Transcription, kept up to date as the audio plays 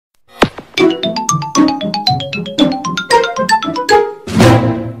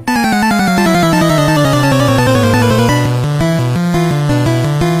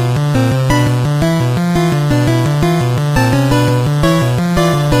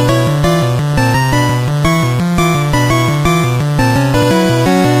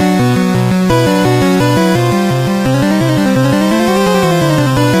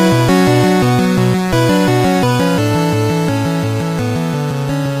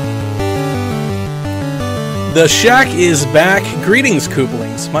The Shack is back. Greetings,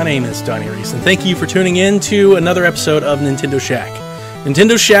 Koopalings. My name is Donnie Reese, and thank you for tuning in to another episode of Nintendo Shack.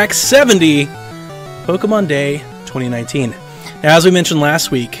 Nintendo Shack 70, Pokemon Day 2019. Now, as we mentioned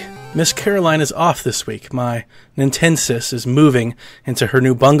last week, Miss Caroline is off this week. My Nintensis is moving into her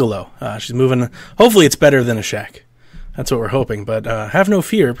new bungalow. She's moving, hopefully it's better than a shack. That's what we're hoping, but have no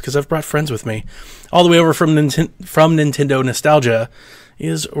fear, because I've brought friends with me. All the way over from Nintendo Nostalgia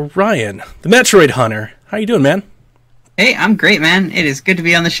is Ryan, the Metroid Hunter. How you doing, man? Hey, I'm great, man. It is good to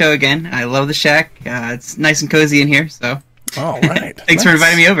be on the show again. I love the shack. It's nice and cozy in here, so. All right. Thanks for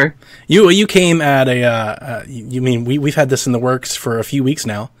inviting me over. You came at a. We've had this in the works for a few weeks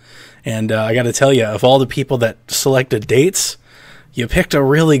now, and I got to tell you, of all the people that selected dates, you picked a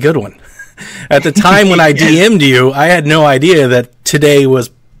really good one. At the time when I DM'd you, I had no idea that today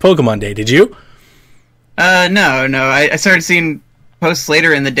was Pokemon Day. Did you? No. I started seeing posts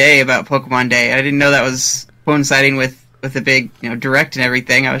later in the day about Pokemon Day. I didn't know that was coinciding with the big, Direct and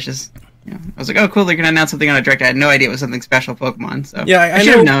everything. I was just, I was like, oh, cool, they're going to announce something on a Direct. I had no idea it was something special Pokemon, so yeah, I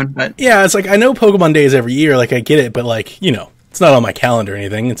should have known. But yeah, it's like, I know Pokemon Day is every year, like, I get it, but, like, it's not on my calendar or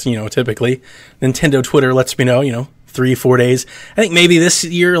anything. It's, typically Nintendo Twitter lets me know, 3-4 days. I think maybe this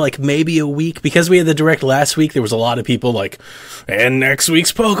year, like maybe a week, because we had the Direct last week. There was a lot of people like, and next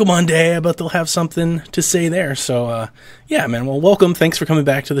week's Pokemon Day, I bet they'll have something to say there. So, yeah, man. Well, welcome. Thanks for coming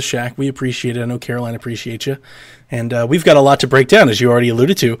back to the Shack. We appreciate it. I know Caroline appreciates you. And we've got a lot to break down, as you already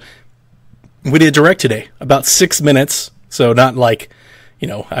alluded to. We did a Direct today, about 6 minutes. So not like,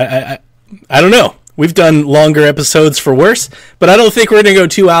 I don't know. We've done longer episodes for worse, but I don't think we're going to go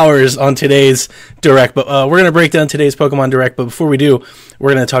 2 hours on today's Direct. But we're going to break down today's Pokemon Direct. But before we do,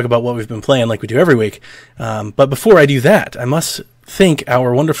 we're going to talk about what we've been playing like we do every week. But before I do that, I must thank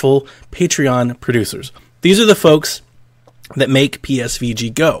our wonderful Patreon producers. These are the folks that make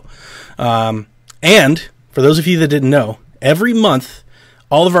PSVG go. And for those of you that didn't know, every month,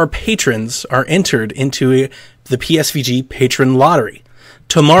 all of our patrons are entered into the PSVG Patron Lottery.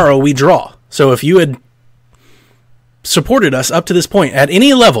 Tomorrow we draw. So if you had supported us up to this point, at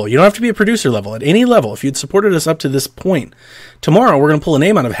any level, you don't have to be a producer level, at any level, if you'd supported us up to this point, tomorrow we're going to pull a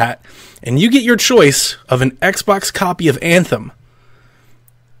name out of a hat, and you get your choice of an Xbox copy of Anthem,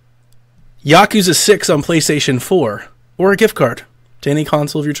 Yakuza 6 on PlayStation 4, or a gift card to any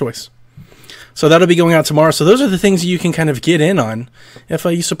console of your choice. So that'll be going out tomorrow. So those are the things you can kind of get in on if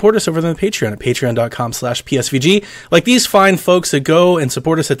you support us over on the Patreon at patreon.com/PSVG. Like these fine folks that go and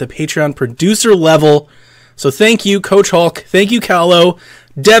support us at the Patreon producer level. So thank you, Coach Hulk. Thank you, Callo,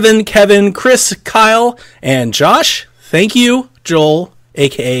 Devin, Kevin, Chris, Kyle, and Josh. Thank you, Joel,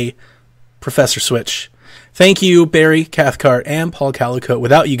 a.k.a. Professor Switch. Thank you, Barry, Cathcart, and Paul Calicote.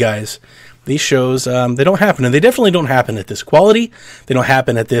 Without you guys, these shows, they don't happen, and they definitely don't happen at this quality. They don't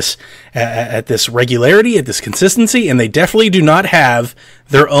happen at this regularity, at this consistency, and they definitely do not have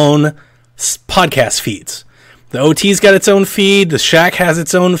their own podcast feeds. The OT's got its own feed. The Shack has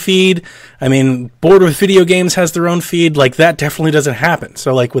its own feed. I mean, Bored with Video Games has their own feed. Like, that definitely doesn't happen.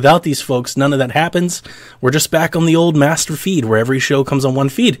 So, like, without these folks, none of that happens. We're just back on the old master feed where every show comes on one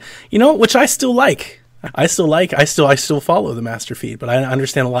feed. Which I still like. I still follow the master feed, but I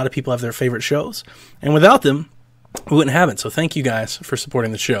understand a lot of people have their favorite shows, and without them, we wouldn't have it. So thank you guys for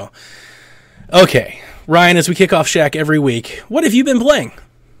supporting the show. Okay, Ryan, as we kick off Shack every week, what have you been playing?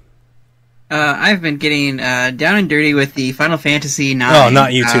 I've been getting down and dirty with the Final Fantasy IX. Oh,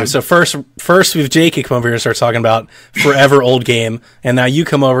 not you two. So first we've Jake come over here and start talking about forever old game, and now you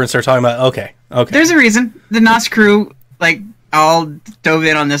come over and start talking about okay. There's a reason. The NOS crew all dove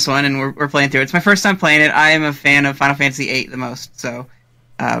in on this one, and we're playing through it. It's my first time playing it. I am a fan of Final Fantasy VIII the most, so.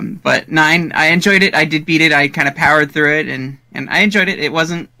 But 9, I enjoyed it. I did beat it. I kind of powered through it, and I enjoyed it. It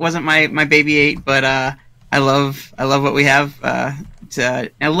wasn't my baby 8, but I love what we have. I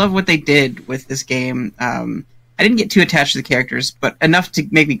love what they did with this game. I didn't get too attached to the characters, but enough to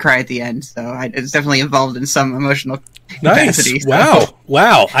make me cry at the end. So it's definitely involved in some emotional capacity. Nice. So.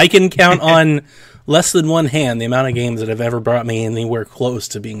 Wow. I can count on less than one hand the amount of games that have ever brought me anywhere close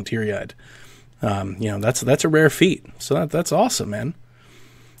to being teary-eyed. That's a rare feat. So that's awesome, man.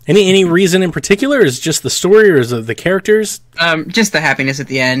 Any reason in particular? Is it just the story, or is it the characters? Just the happiness at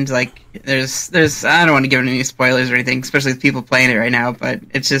the end. Like there's I don't want to give any spoilers or anything, especially with people playing it right now. But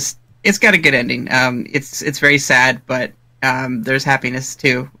it's got a good ending. It's very sad, but there's happiness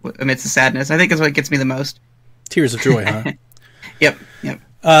too amidst the sadness. I think is what gets me the most. Tears of joy, huh? Yep.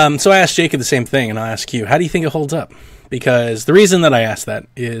 So I asked Jacob the same thing, and I'll ask you, how do you think it holds up? Because the reason that I asked that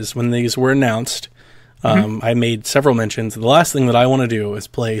is when these were announced, I made several mentions. The last thing that I want to do is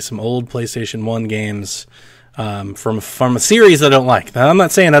play some old PlayStation 1 games from a series I don't like. Now, I'm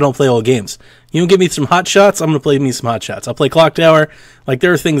not saying I don't play old games. You give me some hot shots, I'm going to play me some hot shots. I'll play Clock Tower. Like,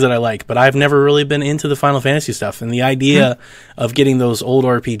 there are things that I like, but I've never really been into the Final Fantasy stuff. And the idea of getting those old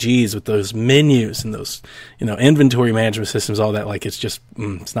RPGs with those menus and those, inventory management systems, all that, like, it's just,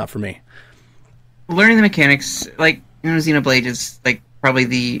 it's not for me. Learning the mechanics, like, Xenoblade is, like, probably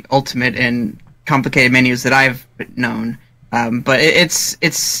the ultimate in complicated menus that I've known. But it's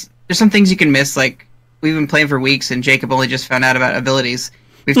there's some things you can miss, like, we've been playing for weeks, and Jacob only just found out about abilities.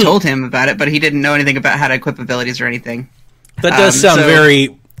 We've told him about it, but he didn't know anything about how to equip abilities or anything. That does sound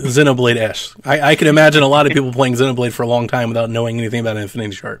very Xenoblade-esque. I can imagine a lot of people playing Xenoblade for a long time without knowing anything about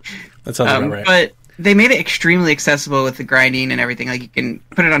Infinity Chart. That sounds about right. But they made it extremely accessible with the grinding and everything. Like, you can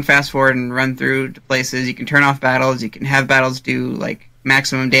put it on fast forward and run through to places. You can turn off battles. You can have battles do, like,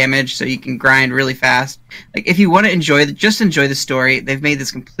 maximum damage, so you can grind really fast. Like, if you want to enjoy the story, they've made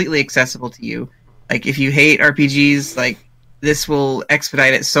this completely accessible to you. Like, if you hate RPGs, like, this will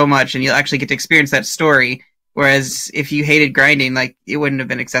expedite it so much, and you'll actually get to experience that story. Whereas if you hated grinding, like, it wouldn't have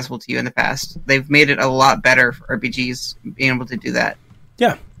been accessible to you in the past. They've made it a lot better for RPGs being able to do that.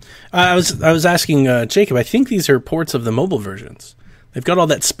 Yeah, I was asking Jacob. I think these are ports of the mobile versions. They've got all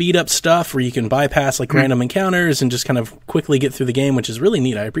that speed up stuff where you can bypass like random encounters and just kind of quickly get through the game, which is really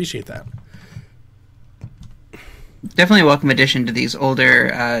neat. I appreciate that. Definitely a welcome addition to these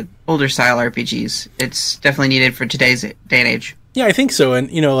older style RPGs. It's definitely needed for today's day and age. Yeah, I think so. And,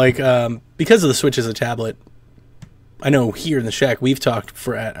 because of the Switch as a tablet, I know here in the Shack we've talked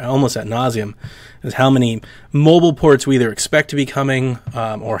almost ad nauseum as how many mobile ports we either expect to be coming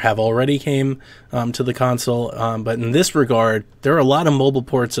or have already came to the console. But in this regard, there are a lot of mobile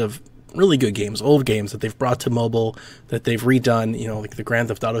ports of really good games, old games that they've brought to mobile, that they've redone. Like the Grand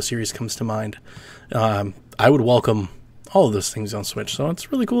Theft Auto series comes to mind. I would welcome all of those things on Switch. So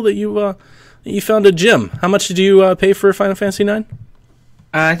it's really cool that you found a gem. How much did you pay for Final Fantasy IX?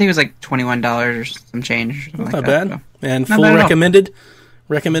 I think it was like $21 or some change. Not like bad. So. And full recommended.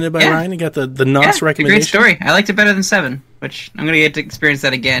 Recommended by Ryan. You got the NOS recommendation. Great story. I liked it better than 7, which I'm going to get to experience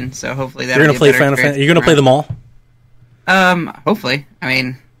that again. So hopefully that'll be a better Final Fantasy. You're going to play them all? Hopefully. I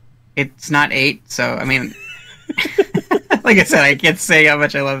mean, it's not 8, so I mean, like I said, I can't say how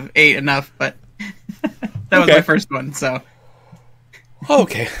much I love 8 enough, but that was my first one. So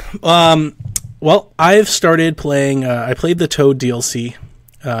okay. Well, I've started playing. I played the Toad DLC.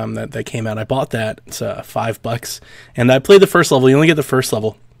 That came out. I bought that. It's $5, and I played the first level. You only get the first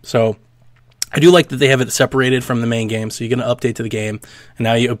level, so I do like that they have it separated from the main game. So you're going to update to the game, and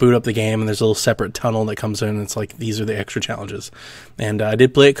now you boot up the game, and there's a little separate tunnel that comes in. And it's like these are the extra challenges. And I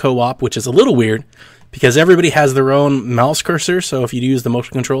did play it co-op, which is a little weird because everybody has their own mouse cursor. So if you use the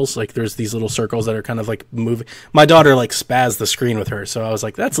motion controls, like there's these little circles that are kind of like moving. My daughter like spazzed the screen with her, so I was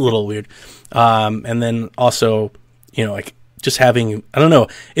like, that's a little weird. And then also, like. Just having, I don't know,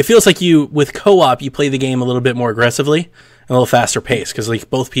 it feels like with co-op, you play the game a little bit more aggressively and a little faster pace because like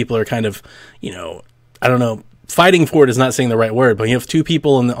both people are kind of, I don't know, fighting for it is not saying the right word, but you have two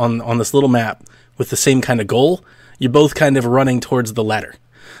people on this little map with the same kind of goal. You're both kind of running towards the ladder,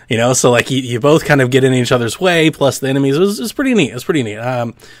 so like you both kind of get in each other's way, plus the enemies. It was pretty neat. It was pretty neat.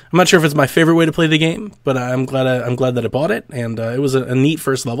 I'm not sure if it's my favorite way to play the game, but I'm glad that I bought it, and it was a neat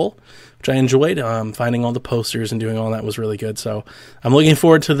first level, which I enjoyed. Finding all the posters and doing all that was really good. So I'm looking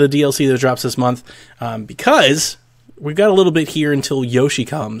forward to the DLC that drops this month because we've got a little bit here until Yoshi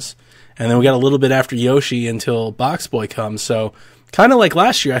comes, and then we got a little bit after Yoshi until Box Boy comes. So kind of like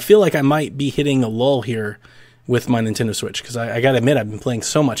last year, I feel like I might be hitting a lull here with my Nintendo Switch because I got to admit I've been playing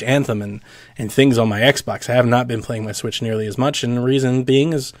so much Anthem and things on my Xbox. I have not been playing my Switch nearly as much, and the reason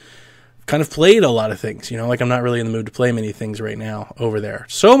being is kind of played a lot of things, like I'm not really in the mood to play many things right now over there.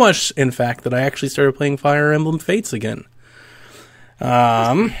 So much, in fact, that I actually started playing Fire Emblem Fates again.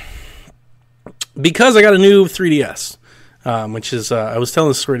 Because I got a new 3DS, which is, I was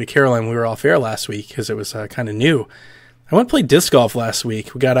telling this story to Caroline, we were off air last week because it was kind of new. I went to play disc golf last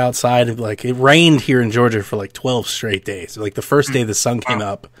week. We got outside and it rained here in Georgia for like 12 straight days. Like the first day the sun came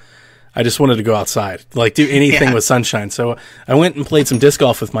up, I just wanted to go outside, like do anything with sunshine. So I went and played some disc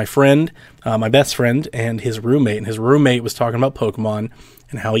golf with my friend, my best friend, and his roommate. And his roommate was talking about Pokemon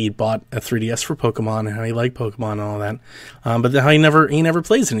and how he bought a 3DS for Pokemon and how he liked Pokemon and all that. But how he never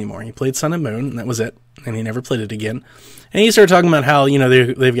plays anymore. He played Sun and Moon, and that was it. And he never played it again. And he started talking about how,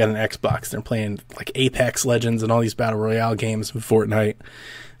 they've got an Xbox. They're playing like Apex Legends and all these Battle Royale games with Fortnite.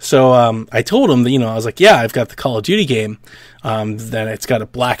 So I told him that, I was like, yeah, I've got the Call of Duty game, that it's got a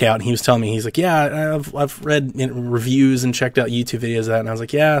blackout. And he was telling me, he's like, yeah, I've read reviews and checked out YouTube videos of that. And I was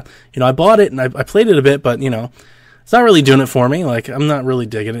like, yeah, I bought it and I played it a bit, but, it's not really doing it for me. Like, I'm not really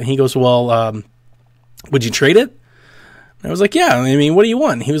digging it. And he goes, well, would you trade it? I was like, yeah, I mean, what do you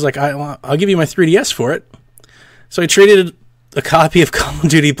want? He was like, I'll give you my 3DS for it. So I traded a copy of Call of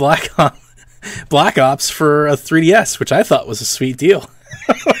Duty Black Ops for a 3DS, which I thought was a sweet deal.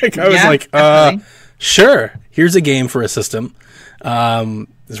 Like, I was like, sure, here's a game for a system.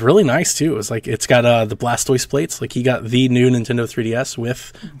 It's really nice too. It's got the Blastoise plates. Like, he got the new Nintendo 3DS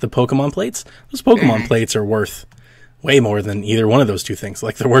with the Pokemon plates. Those Pokemon plates are worth way more than either one of those two things.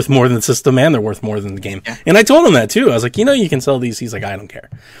 Like, they're worth more than the system and they're worth more than the game. Yeah. And I told him that too. I was like, you can sell these. He's like, I don't care.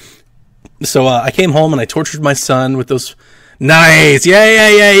 So I came home and I tortured my son with those. Nice. Yeah.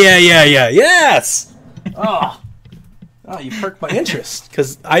 Yes. Oh, you perked my interest,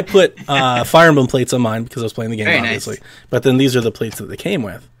 because I put Fire Emblem plates on mine because I was playing the game, obviously. Nice. But then these are the plates that they came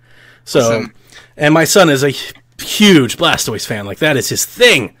with. So, awesome. And my son is a huge Blastoise fan. Like, that is his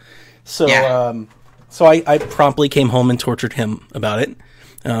thing. So, so I promptly came home and tortured him about it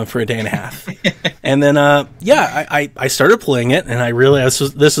for a day and a half. And then, I started playing it, and I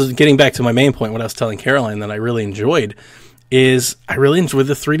realized, this is getting back to my main point, what I was telling Caroline that I really enjoyed, is I really enjoyed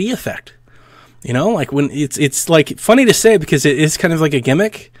the 3D effect. Like, when it's like funny to say because it is kind of like a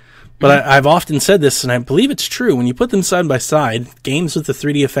gimmick, but I've often said this, and I believe it's true. When you put them side by side, games with the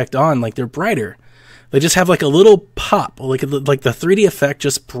 3D effect on, like, they're brighter. They just have like a little pop, like the 3D effect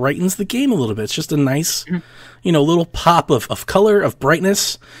just brightens the game a little bit. It's just a nice, little pop of color, of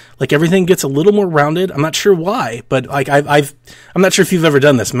brightness. Like, everything gets a little more rounded. I'm not sure why, but like I'm not sure if you've ever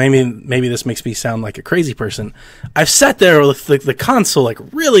done this. Maybe this makes me sound like a crazy person. I've sat there with the console like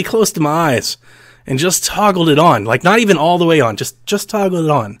really close to my eyes and just toggled it on, like not even all the way on, just toggle it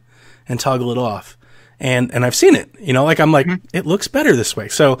on and toggle it off. And I've seen it, I'm like, it looks better this way.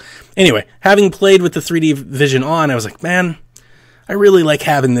 So anyway, having played with the 3D vision on, I was like, man, I really like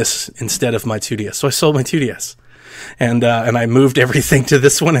having this instead of my 2DS. So I sold my 2DS and I moved everything to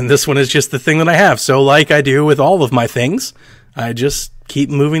this one. And this one is just the thing that I have. So like I do with all of my things, I just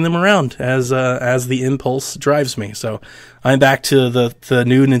keep moving them around as the impulse drives me. So I'm back to the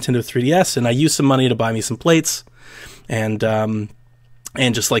new Nintendo 3DS, and I used some money to buy me some plates and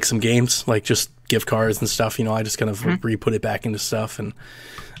just like some games, like just gift cards and stuff. I just kind of re-put it back into stuff. And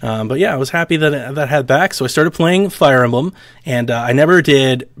but yeah, I was happy that I had back. So I started playing Fire Emblem, and I never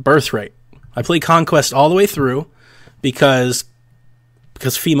did Birthright. I played Conquest all the way through because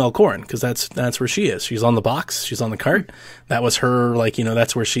female Corrin, because that's where she is. She's on the box. She's on the cart. That was her,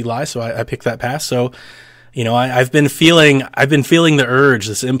 that's where she lies. So I picked that pass. So, I've been feeling the urge,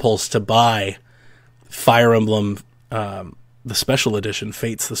 this impulse to buy Fire Emblem, the special edition,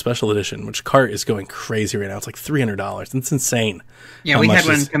 Fates, the special edition, which cart is going crazy right now. It's like $300. It's insane. Yeah, we had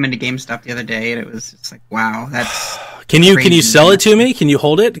one come into GameStop the other day, and it was just like, wow, that's. Can you sell it to me? Can you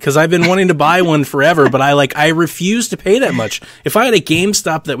hold it? Because I've been wanting to buy one forever, but I refuse to pay that much. If I had a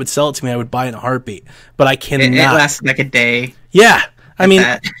GameStop that would sell it to me, I would buy it in a heartbeat. But I cannot. It lasts like a day. Yeah, I mean,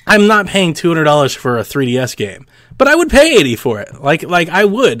 I'm not paying $200 for a 3DS game, but I would pay $80 for it. Like I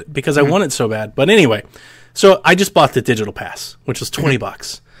would, because I want it so bad. But anyway, so I just bought the digital pass, which was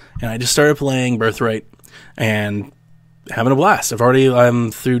 $20, and I just started playing Birthright and having a blast.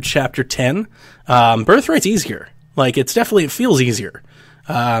 I'm through chapter 10. Birthright's easier. Like, it feels easier.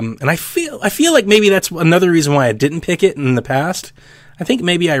 And I feel like maybe that's another reason why I didn't pick it in the past. I think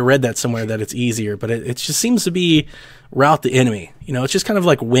maybe I read that somewhere that it's easier, but it just seems to be rout the enemy. It's just kind of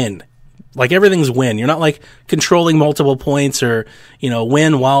like win. Like, everything's win. You're not like controlling multiple points or,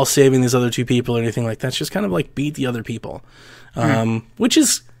 win while saving these other two people or anything like that. It's just kind of like beat the other people. Which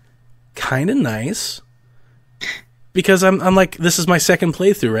is kind of nice. Because I'm like, this is my second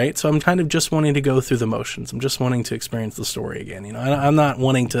playthrough, right? So I'm kind of just wanting to go through the motions. I'm just wanting to experience the story again. I'm not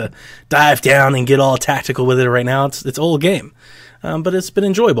wanting to dive down and get all tactical with it right now. It's old game. But it's been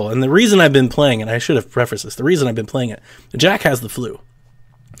enjoyable. And the reason I've been playing it, I should have prefaced this, the reason I've been playing it, Jack has the flu.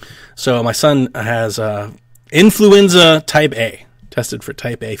 So my son has influenza type A, tested for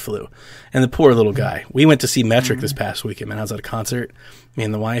type A flu. And the poor little guy. We went to see Metric this past weekend, man. I was at a concert. Me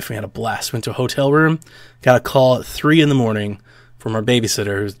and the wife, we had a blast. Went to a hotel room, got a call at 3 a.m. from our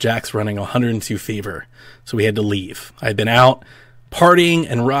babysitter. Jack's running 102 fever, so we had to leave. I had been out partying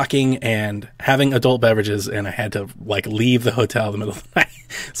and rocking and having adult beverages, and I had to leave the hotel in the middle of the night.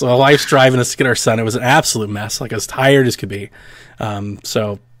 So my wife's driving us to get our son. It was an absolute mess, as tired as could be.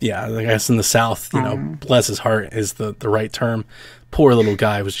 So yeah, I guess in the South, bless his heart is the right term. Poor little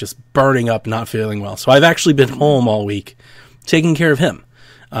guy was just burning up, not feeling well. So I've actually been home all week taking care of him.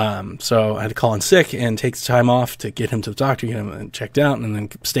 So I had to call in sick and take the time off to get him to the doctor, get him checked out, and then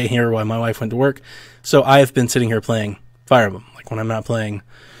stay here while my wife went to work. So I have been sitting here playing Fire Emblem. Like, when I'm not playing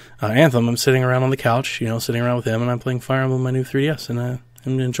Anthem, I'm sitting around on the couch, sitting around with him, and I'm playing Fire Emblem on my new 3DS, and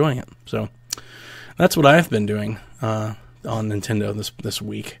I'm enjoying it. So that's what I've been doing. on Nintendo this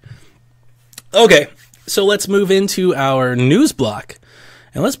week. Okay, so let's move into our news block,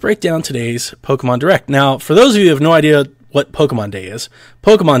 and let's break down today's Pokemon Direct. Now, for those of you who have no idea what Pokemon Day is,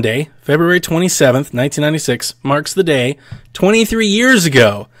 Pokemon Day, February 27th, 1996, marks the day 23 years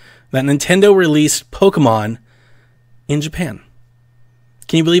ago that Nintendo released Pokemon in Japan.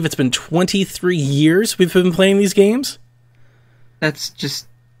 Can you believe it's been 23 years we've been playing these games? That's just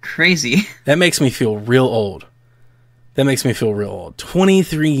crazy. That makes me feel real old.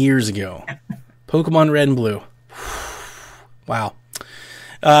 23 years ago. Pokemon Red and Blue. Wow.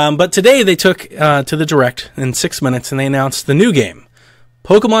 But today they took to the Direct in 6 minutes and they announced the new game,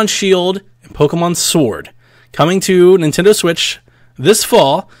 Pokemon Shield and Pokemon Sword, coming to Nintendo Switch this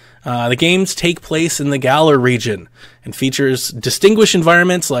fall. The games take place in the Galar region and features distinguished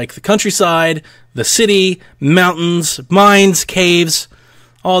environments like the countryside, the city, mountains, mines, caves,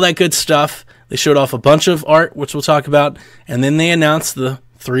 all that good stuff. They showed off a bunch of art, which we'll talk about, and then they announced the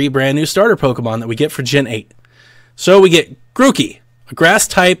 3 brand new starter Pokemon that we get for Gen 8. So we get Grookey, a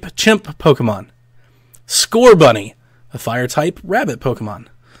grass-type chimp Pokemon, Scorbunny, a fire-type rabbit Pokemon,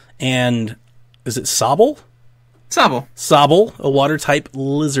 and is it Sobble? Sobble, a water-type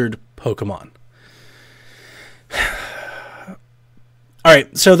lizard Pokemon. All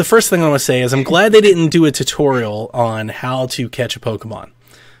right, so the first thing I want to say is I'm glad they didn't do a tutorial on how to catch a Pokemon,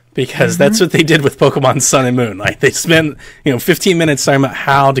 because that's what they did with Pokemon Sun and Moon. Like, they spent 15 minutes talking about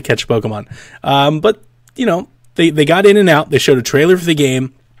how to catch Pokemon. But they got in and out. They showed a trailer for the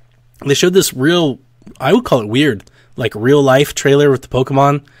game. They showed this real, I would call it weird, like real life trailer with the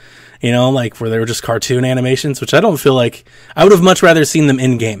Pokemon. Like where they were just cartoon animations, which I don't feel like I would have much rather seen them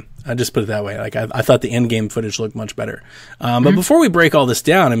in game. I just put it that way. Like I thought the in-game footage looked much better. But before we break all this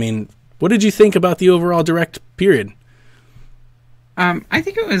down, I mean, what did you think about the overall Direct period? I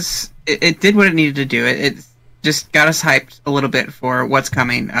think it did what it needed to do. It just got us hyped a little bit for what's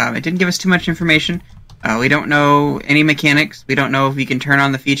coming. It didn't give us too much information. We don't know any mechanics. We don't know if we can turn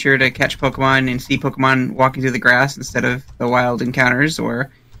on the feature to catch Pokemon and see Pokemon walking through the grass instead of the wild encounters, or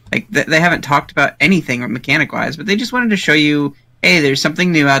like they haven't talked about anything mechanic-wise, but they just wanted to show you, hey, there's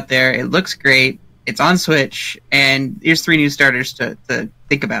something new out there. It looks great. It's on Switch, and here's 3 new starters to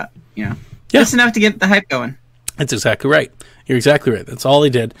think about. Just enough to get the hype going. That's exactly right. You're exactly right. That's all they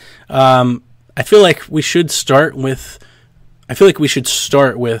did. I feel like we should start with the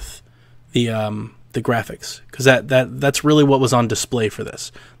graphics, because that's really what was on display for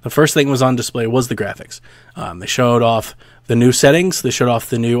this. The first thing was on display was the graphics. They showed off the new settings. They showed off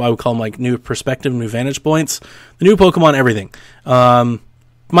the new, I would call them like new perspective, new vantage points, the new Pokemon, everything.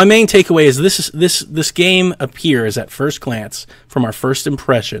 My main takeaway is this game appears at first glance, from our first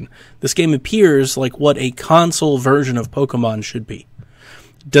impression, this game appears like what a console version of Pokemon should be.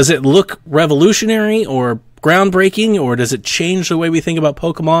 Does it look revolutionary or groundbreaking, or does it change the way we think about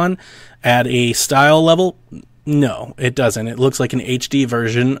Pokemon at a style level? No, it doesn't. It looks like an HD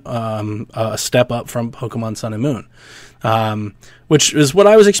version, a step up from Pokemon Sun and Moon, which is what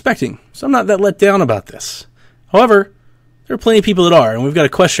I was expecting. So I'm not that let down about this. However, there are plenty of people that are, and we've got a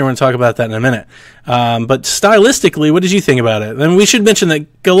question. We're going to talk about that in a minute. But stylistically, what did you think about it? And we should mention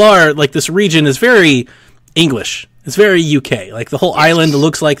that Galar, like this region, is very English. It's very UK. Like the whole island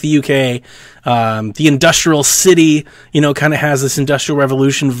looks like the UK. The industrial city, kind of has this industrial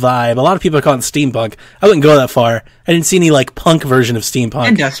revolution vibe. A lot of people call it steampunk. I wouldn't go that far. I didn't see any like punk version of steampunk.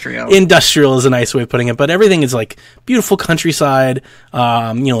 Industrial is a nice way of putting it, but everything is like beautiful countryside,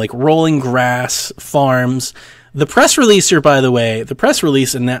 like rolling grass, farms. The press release here, by the way,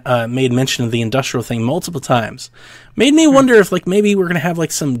 made mention of the industrial thing multiple times. Made me wonder if, like, maybe we're going to have,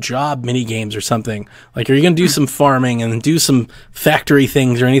 like, some job mini games or something. Like, are you going to do some farming and do some factory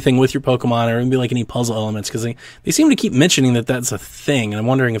things or anything with your Pokemon, or maybe, like, any puzzle elements? Because they seem to keep mentioning that that's a thing, and I'm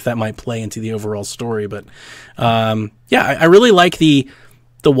wondering if that might play into the overall story. But, I really like the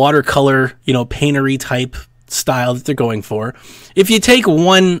watercolor, paintery type style that they're going for. If you take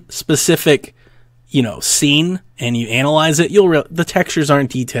one specific scene and you analyze it, the textures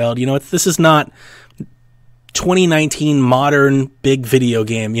aren't detailed. This is not 2019 modern big video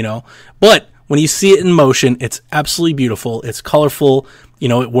game, but when you see it in motion, it's absolutely beautiful. It's colorful.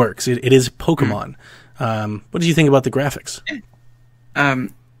 It works. It is Pokemon. What did you think about the graphics? I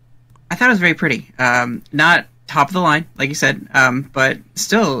thought it was very pretty. Not top of the line, like you said, but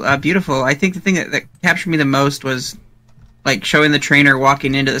still beautiful. I think the thing that captured me the most was like showing the trainer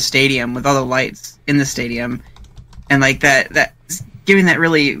walking into the stadium with all the lights in the stadium, and like that giving that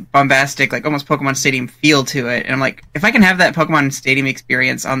really bombastic, like almost Pokemon Stadium feel to it. And I'm like, if I can have that Pokemon Stadium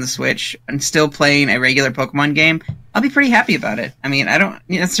experience on the Switch and still playing a regular Pokemon game, I'll be pretty happy about it. I mean, I don't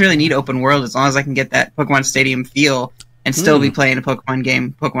necessarily need open world as long as I can get that Pokemon Stadium feel and still be playing a Pokemon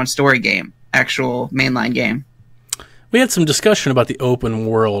game, Pokemon story game, actual mainline game. We had some discussion about the open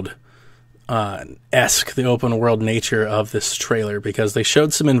world the open world nature of this trailer, because they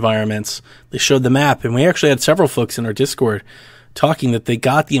showed some environments, they showed the map, and we actually had several folks in our Discord talking that they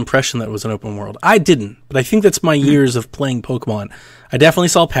got the impression that it was an open world. I didn't, but I think that's my years of playing Pokemon. I definitely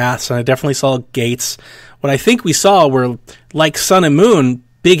saw paths, and I definitely saw gates. What I think we saw were, like Sun and Moon,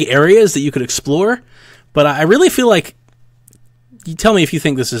 big areas that you could explore, but I really feel like, you tell me if you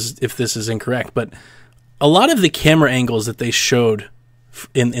think this is incorrect, but a lot of the camera angles that they showed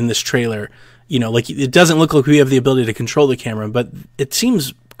in this trailer, you know, like, it doesn't look like we have the ability to control the camera, but it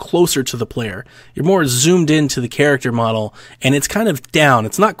seems closer to the player. You're more zoomed into the character model, and it's kind of down.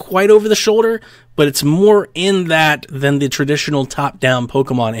 It's not quite over the shoulder, but it's more in that than the traditional top-down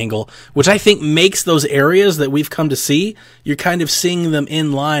Pokemon angle, which I think makes those areas that we've come to see, you're kind of seeing them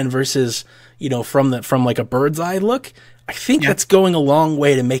in line versus, you know, from like a bird's eye look. I think that's going a long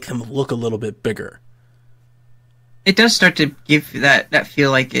way to make them look a little bit bigger. It does start to give that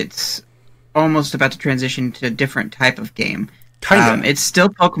feel like it's almost about to transition to a different type of game. Kind of. It's still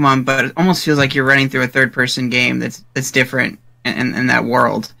Pokemon, but it almost feels like you're running through a third-person game that's different in that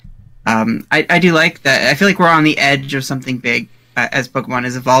world. I do like that. I feel like we're on the edge of something big as Pokemon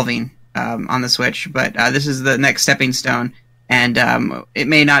is evolving on the Switch, but this is the next stepping stone, and it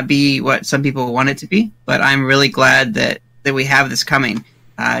may not be what some people want it to be, but I'm really glad that we have this coming.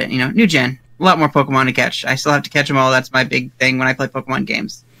 New gen. A lot more Pokemon to catch. I still have to catch them all. That's my big thing when I play Pokemon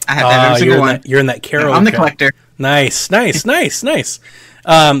games. I have to have every single one. You're in that Karo. I'm the collector. Nice.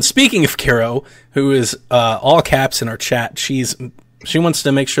 Speaking of Karo, who is all caps in our chat, she wants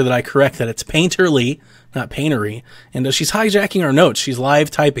to make sure that I correct that it's Painterly, not Paintery, and she's hijacking our notes. She's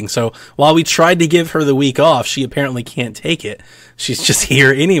live typing, so while we tried to give her the week off, she apparently can't take it. She's just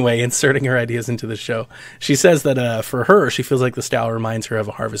here anyway, inserting her ideas into the show. She says that for her, she feels like the style reminds her of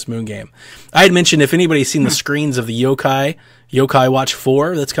a Harvest Moon game. I had mentioned, if anybody's seen the screens of the Yokai Watch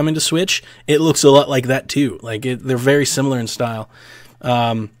 4 that's coming to Switch, it looks a lot like that too. Like, they're very similar in style.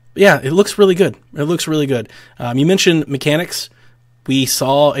 Yeah, it looks really good. You mentioned mechanics. We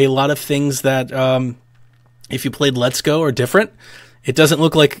saw a lot of things that, if you played Let's Go, are different. It doesn't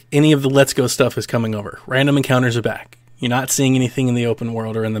look like any of the Let's Go stuff is coming over. Random encounters are back. You're not seeing anything in the open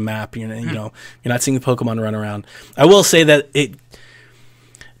world or in the map. You're not seeing the Pokemon run around. I will say that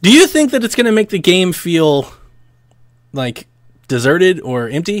do you think that it's going to make the game feel like deserted or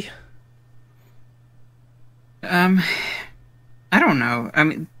empty? I don't know. I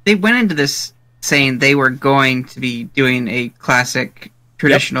mean, they went into this saying they were going to be doing a classic,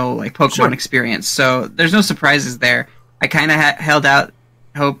 traditional like Pokemon experience, so there's no surprises there. I kind of held out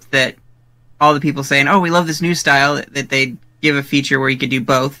hope that all the people saying, "Oh, we love this new style," that they'd give a feature where you could do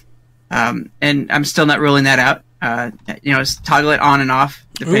both. And I'm still not ruling that out. Just toggle it on and off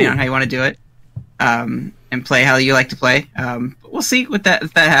depending on how you want to do it, and play how you like to play. But we'll see if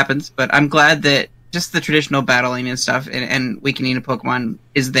that happens. But I'm glad that just the traditional battling and stuff and weakening a Pokemon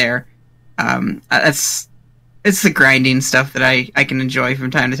is there. It's the grinding stuff that I can enjoy from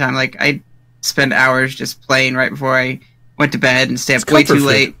time to time. Like, I spend hours just playing right before I went to bed and stay up way too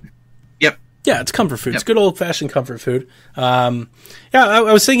late. Yep. Yeah, it's comfort food. Yep. It's good old-fashioned comfort food. I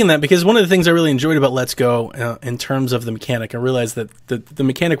was thinking that because one of the things I really enjoyed about Let's Go in terms of the mechanic, I realized that the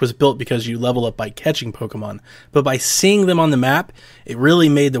mechanic was built because you level up by catching Pokemon. But by seeing them on the map, it really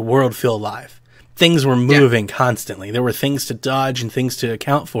made the world feel alive. Things were moving constantly. There were things to dodge and things to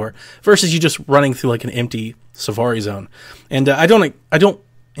account for, versus you just running through like an empty Safari Zone. And I don't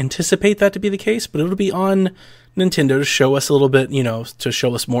anticipate that to be the case, but it'll be on Nintendo to show us a little bit, to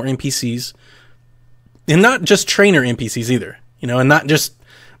show us more NPCs, and not just trainer NPCs either, and not just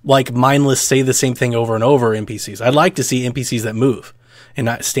like mindless say the same thing over and over NPCs. I'd like to see NPCs that move and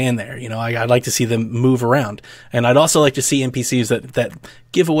not stand there. I'd like to see them move around, and I'd also like to see NPCs that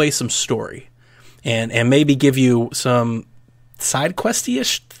give away some story. And maybe give you some side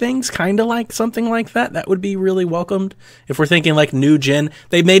questy-ish things, kind of like something like that. That would be really welcomed. If we're thinking like new gen,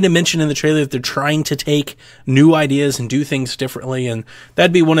 they made a mention in the trailer that they're trying to take new ideas and do things differently. And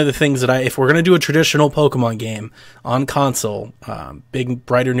that'd be one of the things that if we're going to do a traditional Pokemon game on console, big,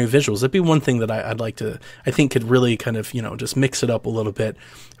 brighter new visuals, that'd be one thing that I think could really kind of, just mix it up a little bit,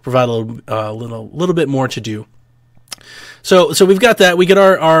 provide a little bit more to do. So we've got that. We get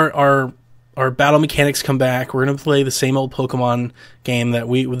our battle mechanics come back. We're going to play the same old Pokemon game that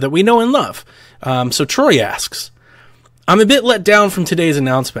we know and love. So Troy asks, I'm a bit let down from today's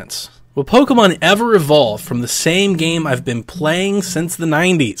announcements. Will Pokemon ever evolve from the same game I've been playing since the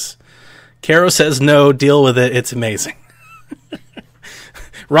 90s? Karo says no, deal with it, it's amazing.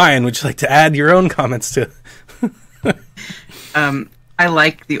 Ryan, would you like to add your own comments to I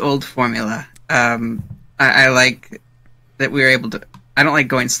like the old formula. I like that we were able to. I don't like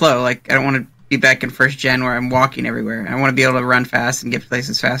going slow. Like I don't want to be back in first gen where I'm walking everywhere. I want to be able to run fast and get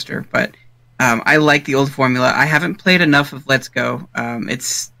places faster. But I like the old formula. I haven't played enough of Let's Go.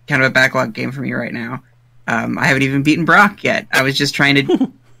 It's kind of a backlog game for me right now. I haven't even beaten Brock yet. I was just trying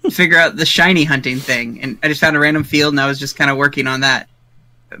to figure out the shiny hunting thing, and I just found a random field, and I was just kind of working on that.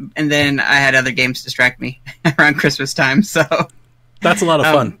 And then I had other games distract me around Christmas time, so that's a lot of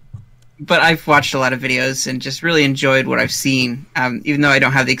fun. But I've watched a lot of videos and just really enjoyed what I've seen. Even though I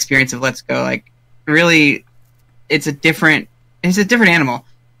don't have the experience of Let's Go, like really, it's a different animal.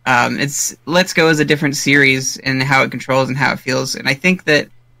 Let's Go is a different series in how it controls and how it feels, and I think that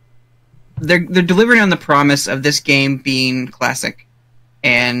they're delivering on the promise of this game being classic,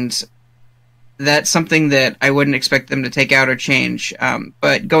 and that's something that I wouldn't expect them to take out or change.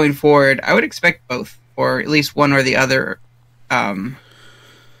 But going forward, I would expect both, or at least one or the other, and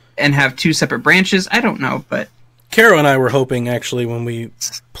have two separate branches. I don't know, but Caro and I were hoping, actually, when we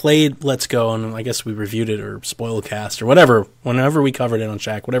played Let's Go, and I guess we reviewed it or spoilcast or whatever, whenever we covered it on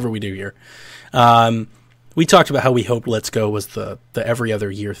Shack, whatever we do here, we talked about how we hoped Let's Go was the every other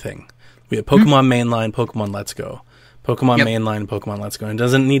year thing. We had Pokemon Mainline, Pokemon Let's Go. Pokemon Mainline and Pokemon Let's Go. And it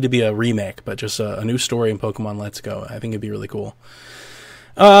doesn't need to be a remake, but just a new story in Pokemon Let's Go. I think it'd be really cool.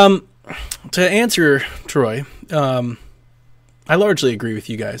 To answer Troy, I largely agree with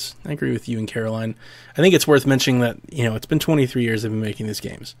you guys. I agree with you and Caroline. I think it's worth mentioning that, it's been 23 years they've been making these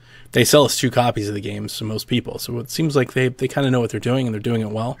games. They sell us 2 copies of the games to most people. So it seems like they kind of know what they're doing, and they're doing it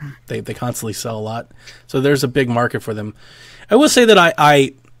well. They constantly sell a lot. So there's a big market for them. I will say that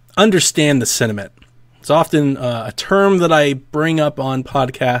I understand the sentiment. It's often a term that I bring up on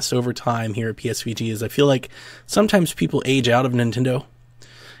podcasts over time here at PSVG is I feel like sometimes people age out of Nintendo.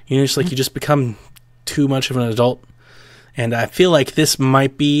 It's like you just become too much of an adult. And I feel like this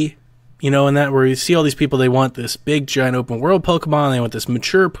might be, in that where you see all these people, they want this big, giant open world Pokemon. They want this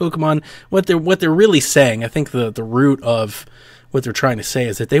mature Pokemon. What they're really saying, I think the root of what they're trying to say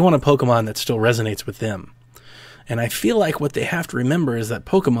is that they want a Pokemon that still resonates with them. And I feel like what they have to remember is that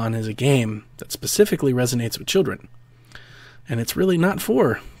Pokemon is a game that specifically resonates with children. And it's really not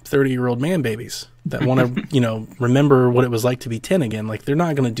for 30-year-old man babies that want to, remember what it was like to be 10 again. Like, they're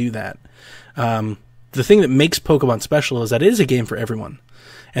not going to do that. The thing that makes Pokemon special is that it is a game for everyone.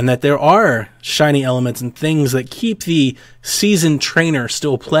 And that there are shiny elements and things that keep the seasoned trainer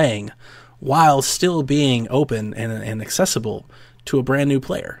still playing while still being open and accessible to a brand new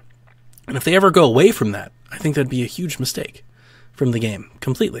player. And if they ever go away from that, I think that'd be a huge mistake from the game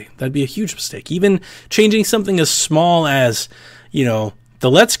completely. That'd be a huge mistake. Even changing something as small as, the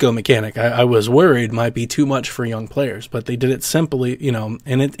Let's Go mechanic, I was worried might be too much for young players, but they did it simply,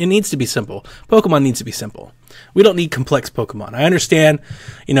 and it needs to be simple. Pokemon needs to be simple. We don't need complex Pokemon. I understand,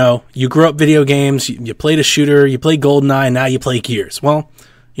 you grew up video games, you played a shooter, you played GoldenEye, now you play Gears. Well,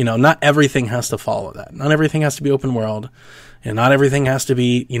 not everything has to follow that. Not everything has to be open world, and not everything has to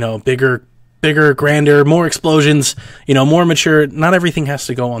be, bigger, grander, more explosions, more mature. Not everything has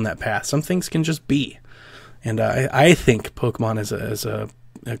to go on that path. Some things can just be. And I think Pokemon is a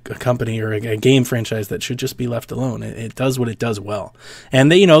company or a game franchise that should just be left alone. It does what it does well.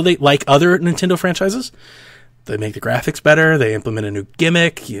 And they like other Nintendo franchises, they make the graphics better, they implement a new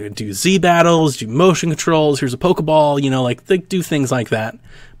gimmick, do Z battles, do motion controls, here's a Pokeball, they do things like that.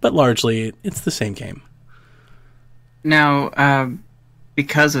 But largely, it's the same game. Now,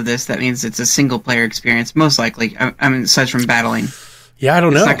 because of this, that means it's a single-player experience, most likely. I mean, aside from battling. Yeah, I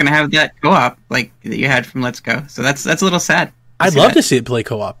don't know. It's not going to have that co-op like that you had from Let's Go, so that's a little sad. I'd love to see it play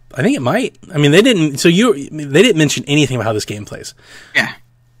co-op. I think it might. I mean, they didn't. So they didn't mention anything about how this game plays. Yeah,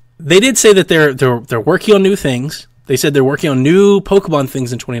 they did say that they're working on new things. They said they're working on new Pokemon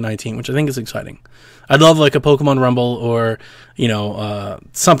things in 2019, which I think is exciting. I'd love like a Pokemon Rumble or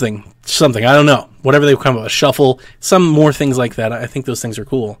something. I don't know. Whatever they come up with, a shuffle, some more things like that. I think those things are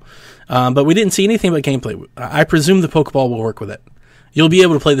cool. But we didn't see anything about gameplay. I presume the Pokeball will work with it. You'll be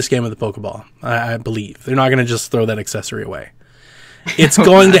able to play this game with the Pokeball, I believe. They're not going to just throw that accessory away. It's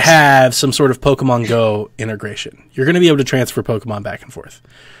going to have some sort of Pokemon Go integration. You're going to be able to transfer Pokemon back and forth.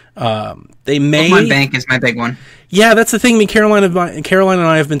 They may Pokemon Bank is my big one. Yeah, that's the thing. Caroline and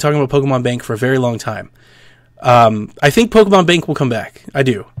I have been talking about Pokemon Bank for a very long time. I think Pokemon Bank will come back. I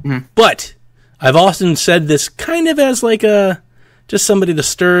do. Mm-hmm. But I've often said this kind of as like just somebody to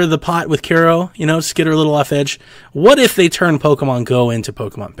stir the pot with Caro, just get her a little off edge. What if they turn Pokemon Go into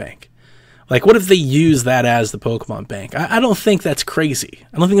Pokemon Bank? Like, what if they use that as the Pokemon Bank? I don't think that's crazy.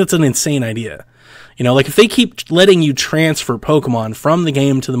 I don't think that's an insane idea. If they keep letting you transfer Pokemon from the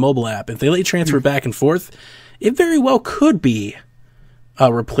game to the mobile app, if they let you transfer back and forth, it very well could be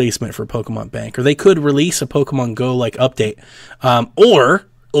a replacement for Pokemon Bank, or they could release a Pokemon Go like update,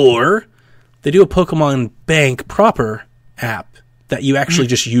 or they do a Pokemon Bank proper app that you actually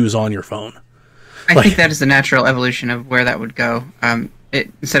just use on your phone. I think that is the natural evolution of where that would go.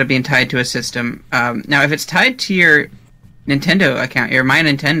 Instead of being tied to a system. Now, if it's tied to your Nintendo account, your My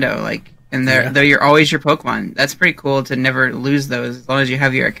Nintendo, like, and they're always your Pokemon, that's pretty cool to never lose those as long as you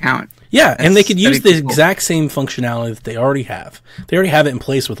have your account. Yeah, and they could use the exact same functionality that they already have. They already have it in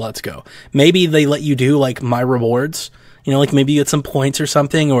place with Let's Go. Maybe they let you do, like, My Rewards. You know, like maybe you get some points or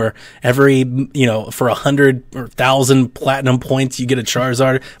something, or every, for 100 or 1,000 platinum points, you get a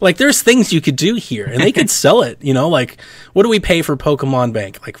Charizard. Like, there's things you could do here, and they could sell it. Like, what do we pay for Pokemon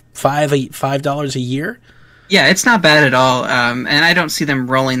Bank? Like $5 a year? Yeah, it's not bad at all. And I don't see them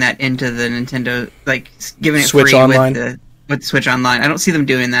rolling that into the Nintendo, like giving it Switch free Online. with Switch Online. I don't see them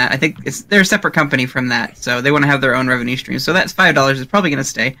doing that. I think they're a separate company from that, so they want to have their own revenue stream. So that's $5 is probably going to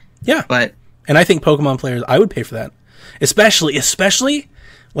stay. Yeah, and I think Pokemon players, I would pay for that. Especially,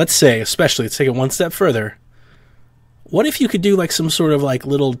 let's take it one step further. What if you could do like some sort of like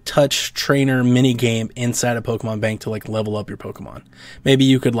little touch trainer mini game inside a Pokemon Bank to like level up your Pokemon? Maybe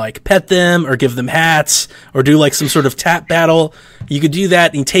you could like pet them or give them hats or do like some sort of tap battle. You could do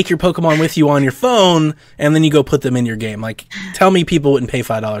that and take your Pokemon with you on your phone and then you go put them in your game. Like, tell me people wouldn't pay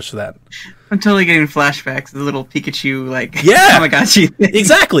 $5 for that. I'm totally getting flashbacks. The little Pikachu, like, yeah, Tamagotchi thing.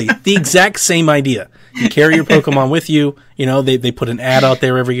 Exactly. The exact same idea. You carry your Pokemon with you. They put an ad out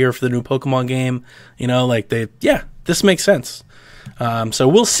there every year for the new Pokemon game. This makes sense. So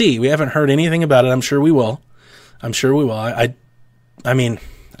we'll see. We haven't heard anything about it. I'm sure we will. I mean,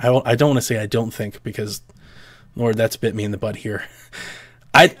 I don't want to say I don't think, because, Lord, that's bit me in the butt here.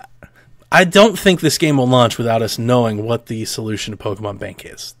 I don't think this game will launch without us knowing what the solution to Pokemon Bank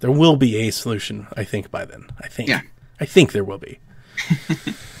is. There will be a solution, I think, by then. I think there will be.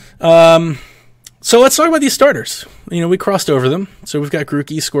 So let's talk about these starters. We crossed over them. So we've got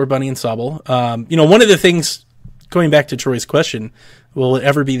Grookey, Scorbunny, and Sobble. One of the things, going back to Troy's question, will it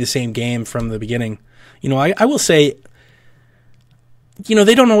ever be the same game from the beginning? I will say,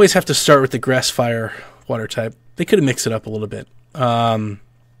 they don't always have to start with the grass, fire, water type. They could have mixed it up a little bit. I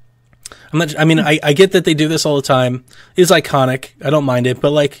get that they do this all the time. It's iconic. I don't mind it, but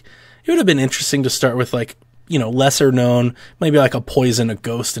like, it would have been interesting to start with like, lesser known, maybe like a poison, a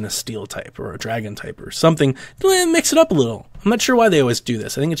ghost, and a steel type, or a dragon type, or something. Mix it up a little. I'm not sure why they always do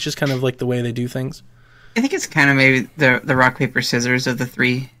this. I think it's just kind of like the way they do things. I think it's kind of maybe the rock, paper, scissors of the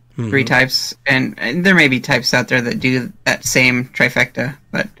three types, and there may be types out there that do that same trifecta,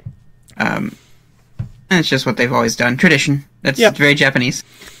 but it's just what they've always done. Tradition. That's very Japanese.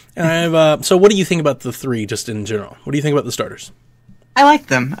 And so what do you think about the three, just in general? What do you think about the starters? I like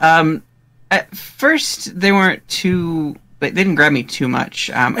them. At first, they weren't too... They didn't grab me too much.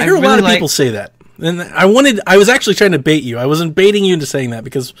 I hear a lot of people say that. And I was actually trying to bait you. I wasn't baiting you into saying that,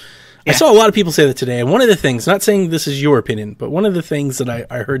 because I saw a lot of people say that today. And one of the things, not saying this is your opinion, but one of the things that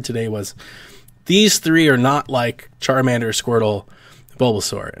I heard today was, these three are not like Charmander, Squirtle,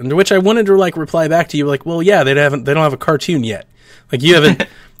 Bulbasaur. And to which I wanted to like reply back to you, like, well, yeah, they don't have a cartoon yet. Like, you haven't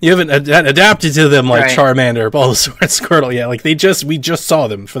adapted to them like Charmander, Bulbasaur, and Squirtle. Yeah, like we just saw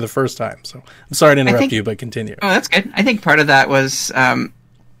them for the first time. So I'm sorry to interrupt you, but continue. Oh, that's good. I think part of that was,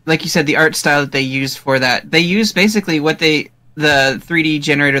 like you said, the art style that they used for that. They used basically the 3D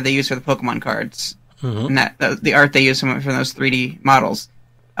generator they use for the Pokemon cards, and that the art they use from those 3D models.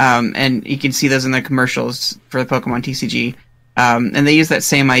 And you can see those in the commercials for the Pokemon TCG. And they use that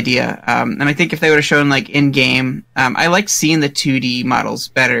same idea. And I think if they would have shown like in game, I liked seeing the 2D models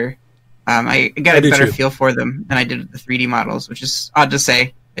better. I got a better feel for them than I did with the 3D models, which is odd to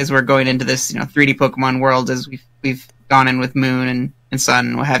say, as we're going into this 3D Pokemon world, as we've gone in with Moon and Sun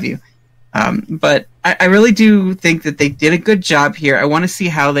and what have you. But I really do think that they did a good job here. I want to see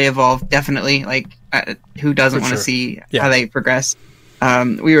how they evolve. Definitely, like who doesn't want to see how they progress?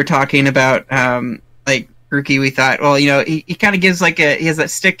 We were talking about like Grookey. We thought, well, he kind of gives he has that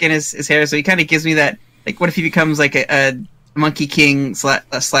stick in his hair, so he kind of gives me that, like, what if he becomes like a Monkey King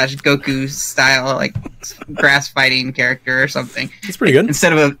slash Goku style, like grass fighting character or something. It's pretty good.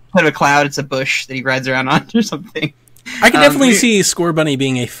 Instead of a cloud, it's a bush that he rides around on or something. I can definitely see Scorbunny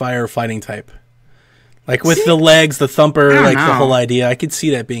being a fire fighting type. Like with the legs, the thumper, like the whole idea. I could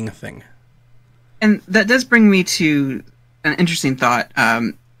see that being a thing. And that does bring me to an interesting thought.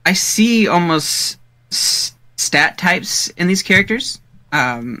 I see almost stat types in these characters.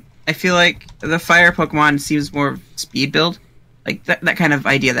 I feel like the fire Pokemon seems more speed build, like that kind of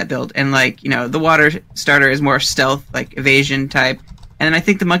idea, that build. And like, the water starter is more stealth, like evasion type. And I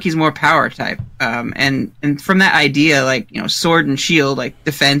think the monkey's more power type. And from that idea, like, sword and shield, like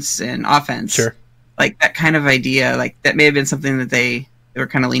defense and offense. Sure. Like that kind of idea, like that may have been something that they were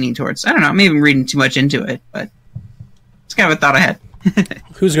kind of leaning towards. I don't know, maybe I'm reading too much into it, but it's kind of a thought I had.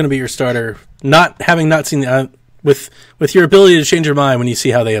 Who's going to be your starter? Not seen with your ability to change your mind when you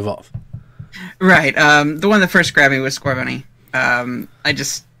see how they evolve. Right. The one that first grabbed me was Scorbunny. I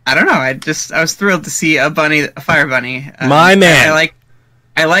don't know. I was thrilled to see a fire bunny. My man.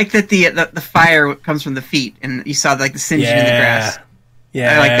 I like that the fire comes from the feet, and you saw like the singeing in the grass.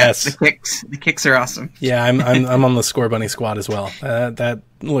 Yeah, I like that. The kicks are awesome. Yeah, I'm on the Scorbunny squad as well. That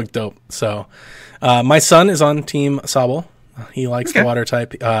looked dope. So, my son is on Team Sobble. He likes the water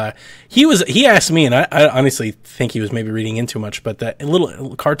type. He asked me, and I honestly think he was maybe reading in too much, but that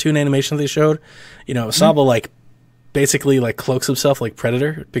little cartoon animation they showed, Sobble like basically like cloaks himself like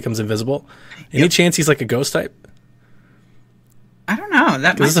Predator, becomes invisible. Any chance he's like a ghost type? I don't know.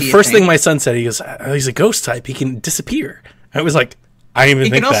 That this is the first thing my son said. He goes, oh, "He's a ghost type. He can disappear." I was like, I didn't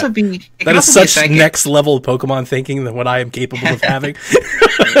even think that. That is such next level Pokemon thinking than what I am capable of having.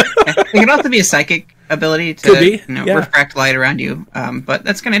 It can also be a psychic ability to refract light around you, but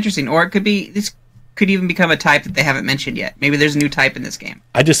that's kind of interesting. Or it could be this could even become a type that they haven't mentioned yet. Maybe there's a new type in this game.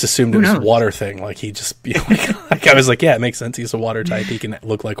 I just assumed it was a water thing. Like he just like I was like, yeah, it makes sense. He's a water type. He can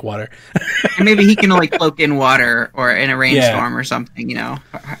look like water. And maybe he can only cloak in water or in a rainstorm or something.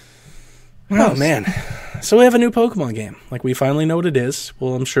 Oh man. So we have a new Pokemon game. Like we finally know what it is.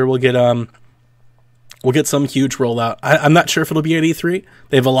 Well, I'm sure we'll get some huge rollout. I'm not sure if it'll be at E3.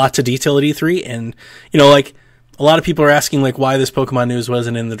 They have a lot to detail at E3, and like a lot of people are asking like why this Pokemon news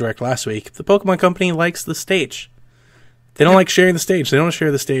wasn't in the Direct last week. The Pokemon Company likes the stage. They don't like sharing the stage. They don't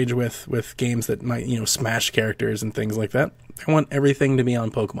share the stage with games that might smash characters and things like that. They want everything to be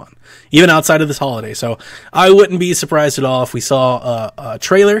on Pokemon, even outside of this holiday. So I wouldn't be surprised at all if we saw a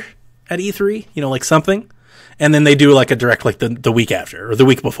trailer at E3, like something, and then they do like a Direct like the week after or the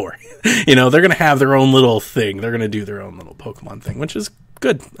week before. They're going to have their own little thing. They're going to do their own little Pokemon thing, which is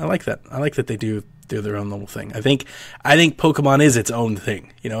good. I like that. I like that they do their own little thing. I think Pokemon is its own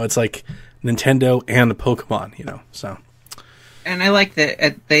thing. It's like Nintendo and Pokemon, so. And I like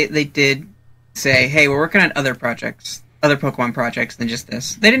that they did say, hey, we're working on other Pokemon projects than just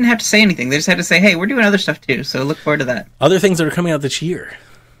this. They didn't have to say anything. They just had to say, hey, we're doing other stuff too, so look forward to that. Other things that are coming out this year.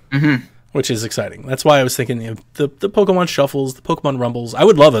 Mm-hmm. Which is exciting. That's why I was thinking the Pokemon Shuffles, the Pokemon Rumbles. I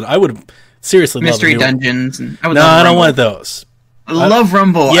would love it. I would seriously Mystery love it. Dungeons. I don't want those. I love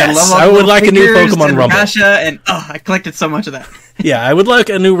Rumble. Yes, I would like a new Pokemon Rumble. And I collected so much of that. Yeah, I would like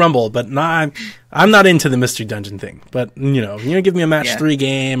a new Rumble, but I'm not into the Mystery Dungeon thing. But give me a Match 3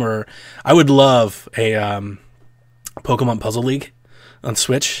 game, or I would love a Pokemon Puzzle League on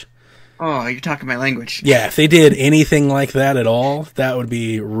Switch. Oh, you're talking my language. Yeah, if they did anything like that at all, that would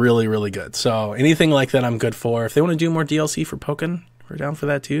be really, really good. So anything like that I'm good for. If they want to do more DLC for Pokken, we're down for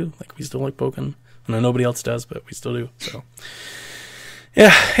that too. Like, we still like Pokken. I know nobody else does, but we still do. So,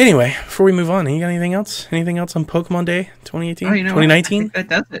 yeah, anyway, before we move on, you got anything else? Anything else on Pokemon Day 2018? 2019? That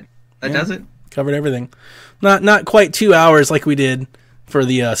does it. That does it. Covered everything. Not quite 2 hours like we did for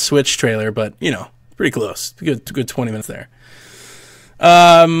the Switch trailer, but, pretty close. Good 20 minutes there.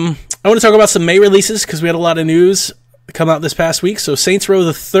 I want to talk about some May releases because we had a lot of news come out this past week. So Saints Row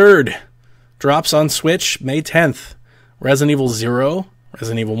the Third drops on Switch May 10th. Resident Evil 0,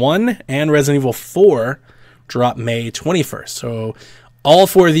 Resident Evil 1, and Resident Evil 4 drop May 21st. So all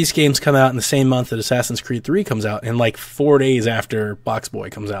 4 of these games come out in the same month that Assassin's Creed 3 comes out, and like 4 days after Box Boy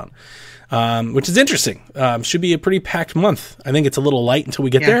comes out, which is interesting. Should be a pretty packed month. I think it's a little light until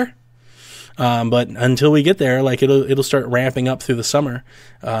we get there. But until we get there, like it'll start ramping up through the summer.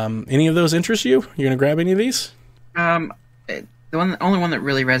 Any of those interest you? You're gonna grab any of these? The only one that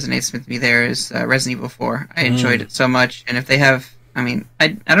really resonates with me there is Resident Evil 4. I enjoyed it so much, and if they have, I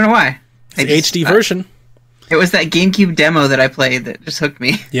don't know why. It's the HD version. It was that GameCube demo that I played that just hooked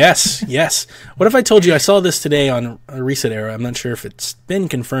me. Yes. What if I told you I saw this today on a Reset Era? I'm not sure if it's been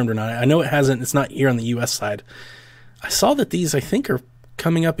confirmed or not. I know it hasn't. It's not here on the US side. I saw that these, I think, are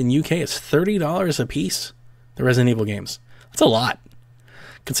coming up in UK. It's $30 a piece, the Resident Evil games. That's a lot,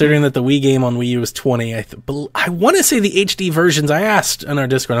 considering that the Wii game on Wii U was $20. I want to say the HD versions, I asked on our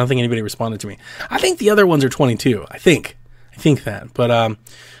Discord, I don't think anybody responded to me. I think the other ones are $22. I think that, but I'm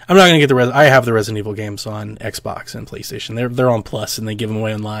not going to get I have the Resident Evil games on Xbox and PlayStation. They're on Plus, and they give them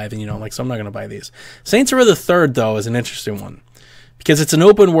away on Live, and so I'm not going to buy these. Saints Row the Third, though, is an interesting one because it's an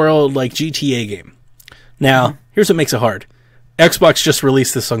open world like GTA game. Now, here's what makes it hard. Xbox just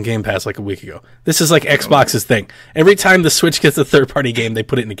released this on Game Pass like a week ago. This is like Xbox's thing. Every time the Switch gets a third-party game, they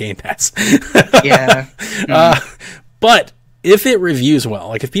put it in a Game Pass. Yeah. But if it reviews well,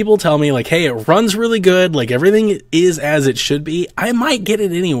 like if people tell me like, hey, it runs really good, like everything is as it should be, I might get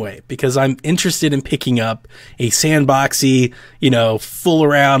it anyway because I'm interested in picking up a sandboxy, fool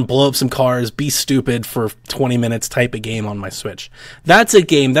around, blow up some cars, be stupid for 20 minutes type of game on my Switch. That's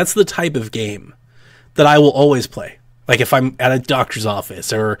the type of game that I will always play. Like if I'm at a doctor's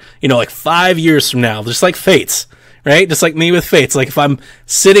office or, like 5 years from now, just like Fates. Right? Just like me with Fates. Like if I'm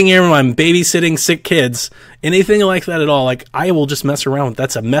sitting here and I'm babysitting sick kids, anything like that at all, like I will just mess around with.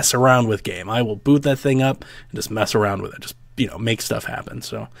 That's a mess around with game. I will boot that thing up and just mess around with it. Just, make stuff happen.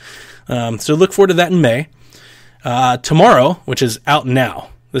 So look forward to that in May. Tomorrow, which is out now.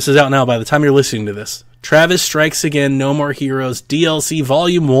 This is out now by the time you're listening to this. Travis Strikes Again, No More Heroes DLC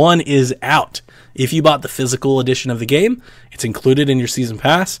Volume 1 is out. If you bought the physical edition of the game, it's included in your season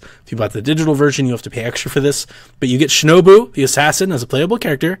pass. If you bought the digital version, you have to pay extra for this. But you get Shinobu, the assassin, as a playable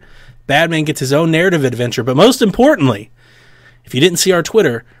character. Badman gets his own narrative adventure. But most importantly, if you didn't see our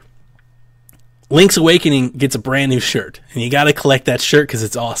Twitter, Link's Awakening gets a brand new shirt. And you got to collect that shirt because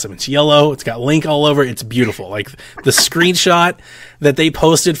it's awesome. It's yellow. It's got Link all over. It's beautiful. Like the screenshot that they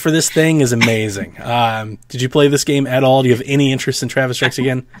posted for this thing is amazing. Did you play this game at all? Do you have any interest in Travis Strikes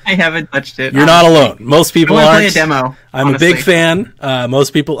Again? I haven't touched it. You're not alone. Most people aren't. Play a demo. I'm honestly a big fan.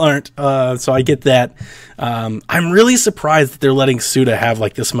 Most people aren't. So I get that. I'm really surprised that they're letting Suda have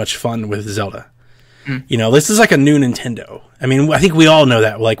like this much fun with Zelda. This is like a new Nintendo. I mean, I think we all know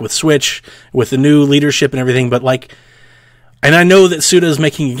that, like with Switch, with the new leadership and everything, but like, and I know that Suda is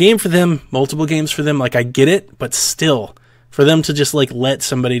making a game for them, multiple games for them, like I get it, but still, for them to just like let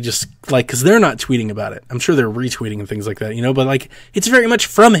somebody just like, cause they're not tweeting about it. I'm sure they're retweeting and things like that, but like, it's very much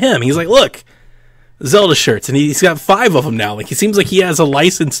from him. He's like, look, Zelda shirts, and he's got 5 of them now. Like, he seems like he has a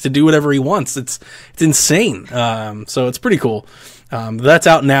license to do whatever he wants. It's insane. So it's pretty cool. That's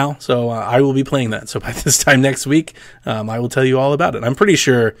out now, so I will be playing that. So by this time next week, I will tell you all about it. I'm pretty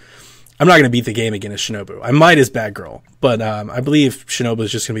sure I'm not going to beat the game again as Shinobu. I might as Bad Girl, but I believe Shinobu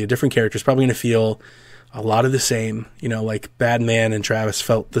is just going to be a different character. It's probably going to feel a lot of the same. Like Badman and Travis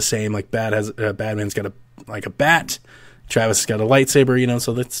felt the same. Like Badman's got a bat, Travis has got a lightsaber.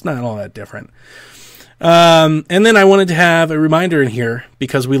 So that's not all that different. And then I wanted to have a reminder in here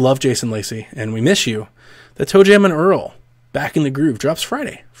because we love Jason Lacey and we miss you. That ToeJam and Earl. Back in the Groove drops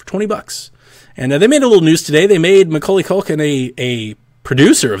Friday for $20. And they made a little news today. They made Macaulay Culkin a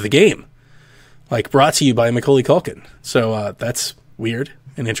producer of the game. Like, brought to you by Macaulay Culkin. So that's weird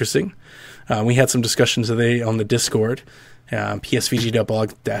and interesting. We had some discussions today on the Discord,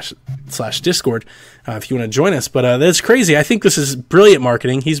 psvg.blog/Discord, if you want to join us. But that's crazy. I think this is brilliant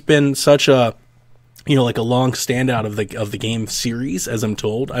marketing. He's been such a like a long standout of the game series, as I'm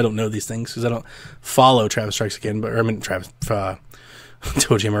told. I don't know these things because I don't follow Travis Strikes Again,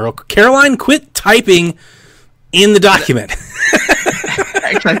 ToeJam Earl. Caroline, quit typing in the document.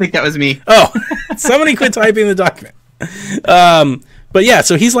 Actually, I think that was me. Oh, somebody quit typing in the document. But yeah,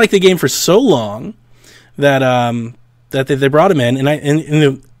 so he's liked the game for so long that they brought him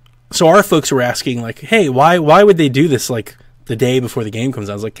in, so our folks were asking like, hey, why would they do this like the day before the game comes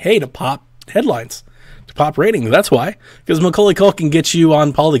out? I was like, hey, to pop headlines, to pop ratings. That's why, because Macaulay Culkin gets you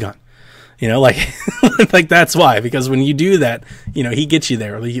on Polygon. Like that's why. Because when you do that, he gets you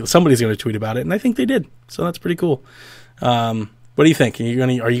there. Somebody's going to tweet about it, and I think they did. So that's pretty cool. What do you think? Are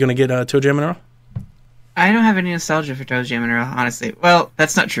you gonna get ToeJam and Earl? I don't have any nostalgia for ToeJam and Earl, honestly. Well,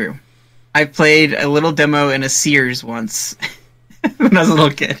 that's not true. I played a little demo in a Sears once when I was a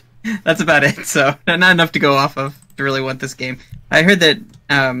little kid. That's about it. So not enough to go off of to really want this game. I heard that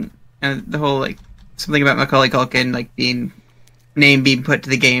the whole like something about Macaulay Culkin being put to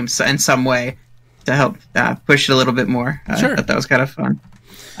the game in some way to help push it a little bit more. Sure. I thought that was kind of fun.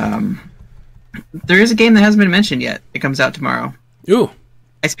 There is a game that hasn't been mentioned yet. It comes out tomorrow. Ooh.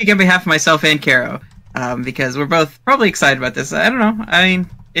 I speak on behalf of myself and Caro because we're both probably excited about this. I don't know. I mean,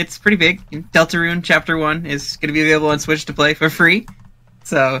 it's pretty big. Deltarune Chapter 1 is going to be available on Switch to play for free.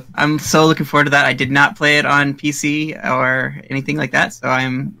 So I'm so looking forward to that. I did not play it on PC or anything like that, so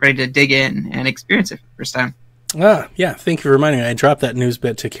I'm ready to dig in and experience it for the first time. Yeah, thank you for reminding me. I dropped that news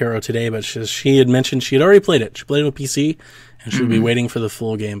bit to Caro today, but she had mentioned she had already played it. She played it on PC, and she'll be waiting for the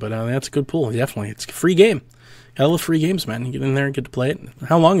full game. But that's a good pull, definitely. It's a free game. I love free games, man. You get in there and get to play it.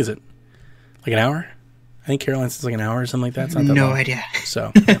 How long is it? Like an hour? I think Caroline says like an hour or something like that. It's not that long. Idea.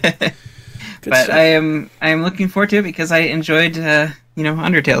 So, yeah. But stuff. I am looking forward to it because I enjoyed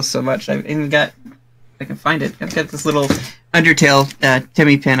Undertale so much. I've even got, if I can find it, I've got this little Undertale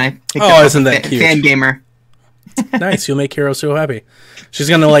Timmy pin I picked up. Isn't that cute? Fan Gamer. Nice. You'll make Caro so happy. She's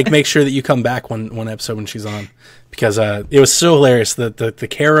gonna like make sure that you come back one episode when she's on, because it was so hilarious, the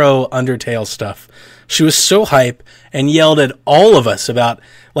Caro Undertale stuff. She was so hype and yelled at all of us about,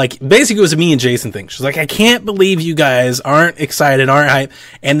 like, basically it was a me and Jason thing. She's like, I can't believe you guys aren't excited, aren't hype.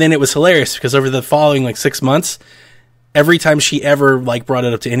 And then it was hilarious because over the following like 6 months, every time she ever like brought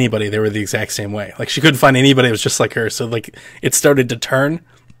it up to anybody, they were the exact same way. Like she couldn't find anybody that was just like her. So like it started to turn.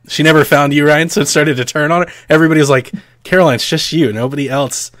 She never found you, Ryan, so it started to turn on her. Everybody was like, Caroline, it's just you. Nobody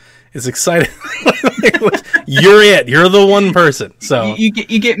else is excited. You're it. You're the one person. So you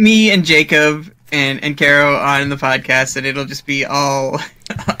get me and Jacob and Caro on the podcast, and it'll just be all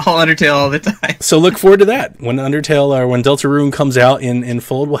Undertale all the time. So look forward to that. When Undertale or when Deltarune comes out in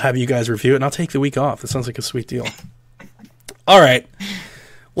Fold, we'll have you guys review it, and I'll take the week off. That sounds like a sweet deal. All right.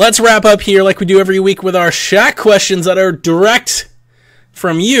 Let's wrap up here like we do every week with our Shaq questions that are direct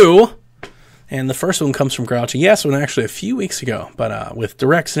from you. And the first one comes from Grouchy. Yes, one actually a few weeks ago. But with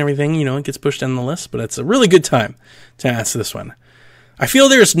directs and everything, it gets pushed down the list. But it's a really good time to ask this one. I feel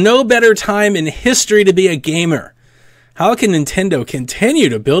there's no better time in history to be a gamer. How can Nintendo continue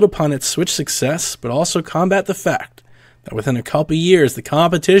to build upon its Switch success, but also combat the fact that within a couple years, the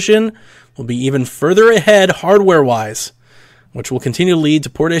competition will be even further ahead hardware-wise, which will continue to lead to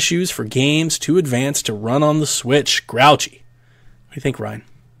port issues for games too advanced to run on the Switch? Grouchy. What do you think, Ryan?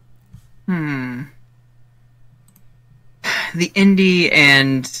 The indie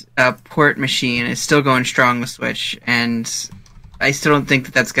and port machine is still going strong with Switch, and I still don't think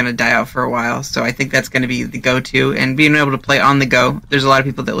that that's going to die out for a while. So I think that's going to be the go-to, and being able to play on the go. There's a lot of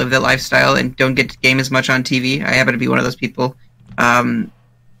people that live that lifestyle and don't get to game as much on TV. I happen to be one of those people.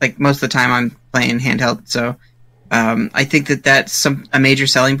 Like most of the time, I'm playing handheld, so I think that that's a major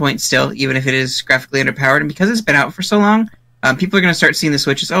selling point still, even if it is graphically underpowered. And because it's been out for so long, people are going to start seeing the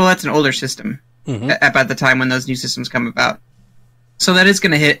Switch as, oh, that's an older system about the time when those new systems come about. So that is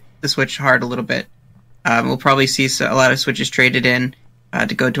going to hit the Switch hard a little bit. We'll probably see a lot of Switches traded in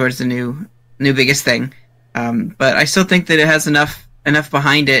to go towards the new biggest thing. But I still think that it has enough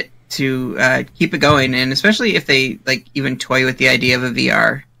behind it to keep it going, and especially if they like even toy with the idea of a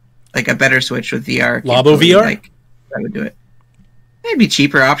VR, like a better Switch with VR. Labo VR? Like, that would do it. It'd be a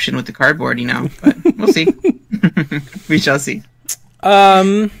cheaper option with the cardboard, but we'll see. We shall see.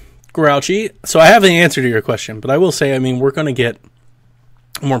 Grouchy. So I have the answer to your question, but I will say, we're going to get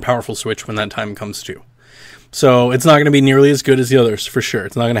a more powerful Switch when that time comes too. So it's not going to be nearly as good as the others, for sure.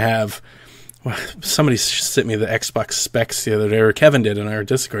 It's not going to have... Well, somebody sent me the Xbox specs the other day, or Kevin did in our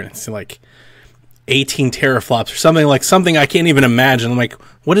Discord. It's like 18 teraflops or something I can't even imagine. I'm like,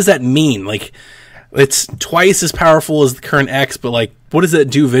 what does that mean? Like, it's twice as powerful as the current X, but like, what does that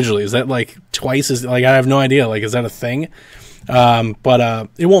do visually? Is that like twice as, like, I have no idea. Like, is that a thing? But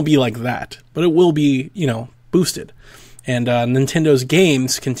it won't be like that, but it will be, boosted. And Nintendo's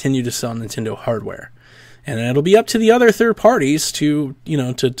games continue to sell Nintendo hardware. And it'll be up to the other third parties to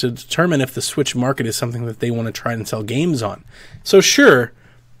determine if the Switch market is something that they want to try and sell games on. So sure,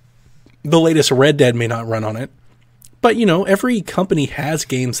 the latest Red Dead may not run on it, but every company has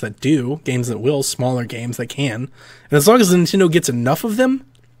games that do, games that will, smaller games that can. And as long as Nintendo gets enough of them,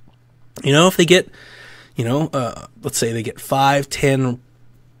 if they get, let's say they get 5, 10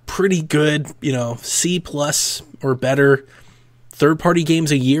 pretty good, C plus or better third-party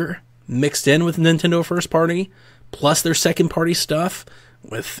games a year, mixed in with Nintendo first party, plus their second party stuff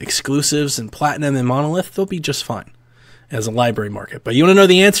with exclusives and Platinum and Monolith, they'll be just fine as a library market. But you want to know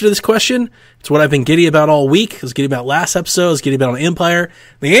the answer to this question? It's what I've been giddy about all week. I was giddy about last episode. I was giddy about on Empire.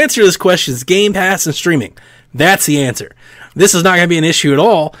 The answer to this question is Game Pass and streaming. That's the answer. This is not going to be an issue at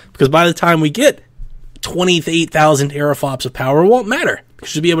all, because by the time we get 28,000 teraflops of power, it won't matter,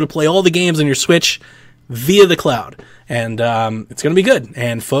 because you'll be able to play all the games on your Switch via the cloud. And it's going to be good.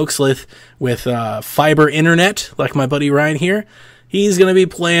 And folks with fiber internet, like my buddy Ryan here, he's going to be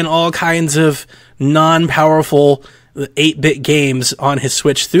playing all kinds of non-powerful 8-bit games on his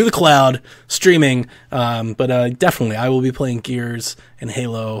Switch through the cloud, streaming. But definitely, I will be playing Gears and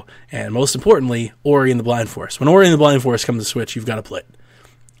Halo, and most importantly, Ori and the Blind Forest. When Ori and the Blind Forest comes to Switch, you've got to play it.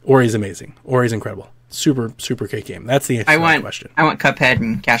 Ori's amazing. Ori's incredible. Super, super great game. That's the answer to that question. I want Cuphead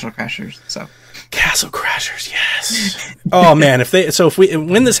and Castle Crashers, so... Castle Crashers, yes. Oh man,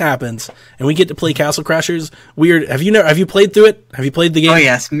 when this happens and we get to play Castle Crashers, have you played through it? Have you played the game? Oh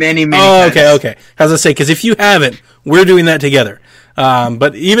yes, many times. Okay. As I say, because if you haven't, we're doing that together.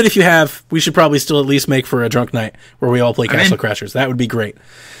 But even if you have, we should probably still at least make for a drunk night where we all play Castle Crashers. That would be great.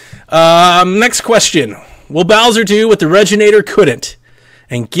 Next question: will Bowser do what the Reginator couldn't,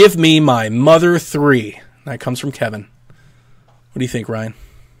 and give me my Mother 3? That comes from Kevin. What do you think, Ryan?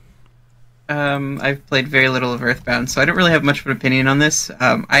 I've played very little of Earthbound, so I don't really have much of an opinion on this.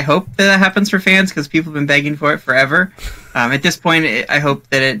 I hope that happens for fans because people have been begging for it forever. At this point, I hope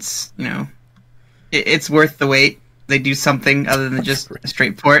that it's it's worth the wait. They do something other than just a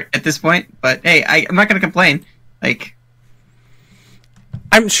straight port at this point. But hey, I'm not going to complain. Like,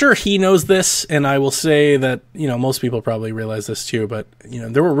 I'm sure he knows this, and I will say that most people probably realize this too. But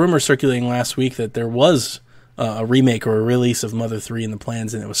there were rumors circulating last week that there was a remake or a release of Mother 3 in the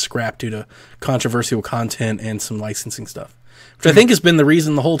plans, and it was scrapped due to controversial content and some licensing stuff, which I think has been the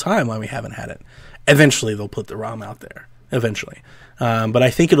reason the whole time why we haven't had it. Eventually, they'll put the ROM out there. Eventually. But I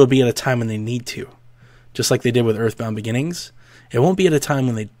think it'll be at a time when they need to. Just like they did with Earthbound Beginnings. It won't be at a time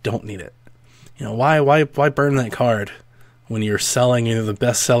when they don't need it. Why burn that card when you're selling the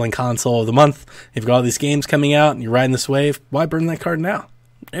best-selling console of the month? You've got all these games coming out, and you're riding this wave. Why burn that card now?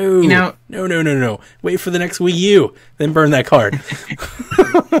 No. Wait for the next Wii U, then burn that card.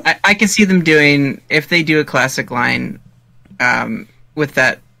 I can see them doing, if they do a classic line with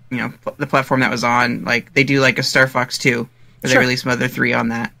that, the platform that was on, like they do like a Star Fox 2, where they release Mother 3 on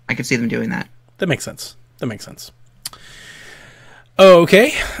that. I can see them doing that. That makes sense.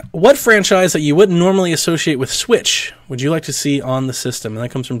 Okay, what franchise that you wouldn't normally associate with Switch would you like to see on the system? And that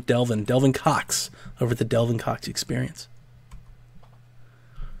comes from Delvin Cox over at the Delvin Cox Experience.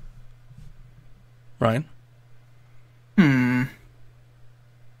 Ryan? I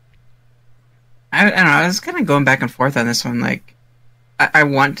don't know. I was kind of going back and forth on this one. Like, I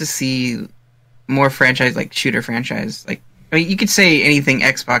want to see more franchise, like shooter franchise. Like, I mean, you could say anything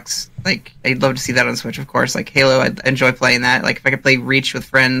Xbox. Like, I'd love to see that on Switch, of course. Like Halo, I'd enjoy playing that. Like, if I could play Reach with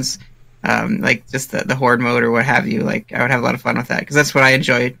friends, like just the horde mode or what have you, like I would have a lot of fun with that because that's what I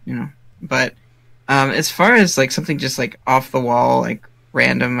enjoy, But as far as like something just like off the wall, like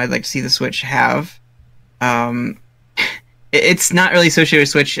random, I'd like to see the Switch have. It's not really associated with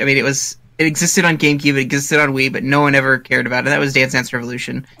Switch. I mean, it existed on GameCube, it existed on Wii, but no one ever cared about it. That was Dance Dance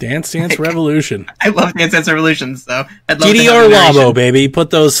Revolution. Dance Dance Revolution. I love Dance Dance Revolution, so I'd love GDR Labo, baby. Put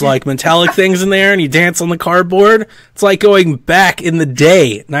those like metallic things in there and you dance on the cardboard. It's like going back in the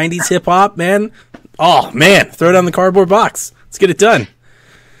day. 90s hip hop, man. Oh, man. Throw it on the cardboard box. Let's get it done.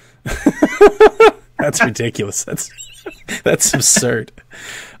 That's ridiculous. That's absurd.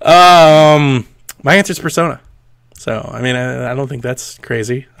 My answer is Persona. So, I mean, I don't think that's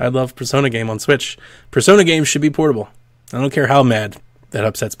crazy. I love Persona game on Switch. Persona games should be portable. I don't care how mad that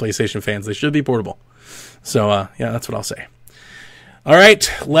upsets PlayStation fans. They should be portable. So, yeah, that's what I'll say. All right,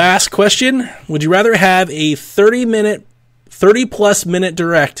 last question. Would you rather have a 30-plus minute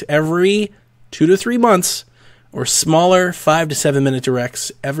direct every 2 to 3 months or smaller 5 to 7 minute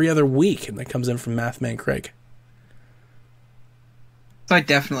directs every other week? And that comes in from Mathman Craig. So I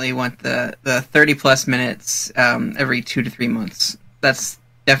definitely want the 30-plus minutes every 2 to 3 months. That's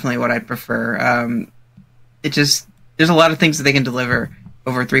definitely what I prefer. There's a lot of things that they can deliver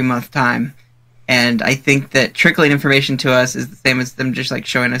over a 3-month time, and I think that trickling information to us is the same as them just like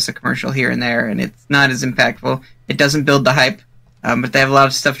showing us a commercial here and there, and it's not as impactful. It doesn't build the hype, but they have a lot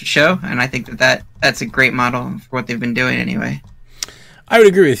of stuff to show, and I think that's a great model for what they've been doing anyway. I would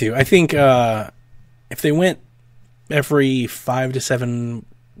agree with you. I think if they went every 5 to 7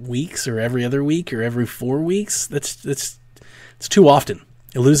 weeks or every other week or every 4 weeks, it's too often.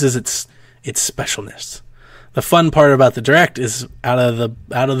 It loses its specialness. The fun part about the direct is out of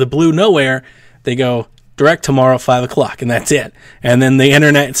the blue nowhere, they go direct tomorrow 5 o'clock, and that's it. And then the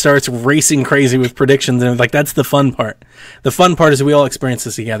internet starts racing crazy with predictions, and like that's the fun part. The fun part is we all experience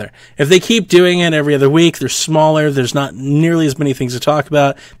this together. If they keep doing it every other week, they're smaller, there's not nearly as many things to talk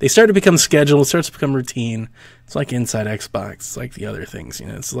about. They start to become scheduled, it starts to become routine. It's like Inside Xbox, it's like the other things,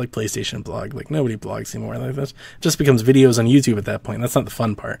 it's like PlayStation blog. Like nobody blogs anymore. Like that just becomes videos on YouTube at that point. That's not the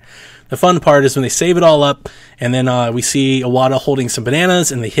fun part. The fun part is when they save it all up, and then we see Iwata holding some bananas,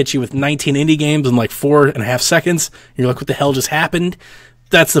 and they hit you with 19 indie games in like 4.5 seconds. You're like, what the hell just happened?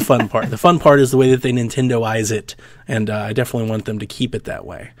 That's the fun part. The fun part is the way that they Nintendoize it, and I definitely want them to keep it that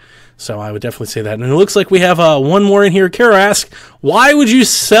way. So I would definitely say that. And it looks like we have one more in here. Kara asks, why would you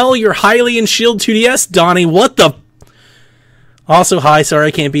sell your Hylian Shield 2DS, Donnie? What the... Also, hi, sorry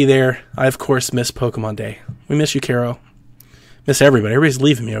I can't be there. I, of course, miss Pokemon Day. We miss you, Karo. Miss everybody. Everybody's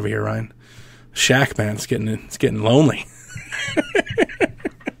leaving me over here, Ryan. Shack, man, it's getting lonely.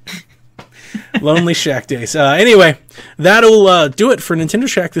 Lonely Shack days. Anyway, that'll do it for Nintendo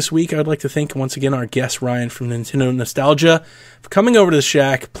Shack this week. I would like to thank once again our guest Ryan from Nintendo Nostalgia for coming over to the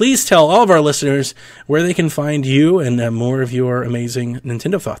Shack. Please tell all of our listeners where they can find you and more of your amazing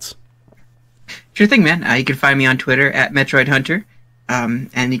Nintendo thoughts. Sure thing, man. You can find me on Twitter at Metroid Hunter.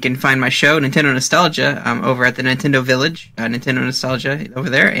 And you can find my show, Nintendo Nostalgia, over at the Nintendo Village, Nintendo Nostalgia over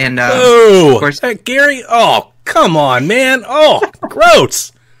there. And of course, Gary. Oh, come on, man. Oh,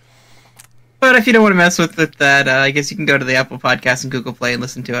 gross. But if you don't want to mess with that, I guess you can go to the Apple Podcast and Google Play and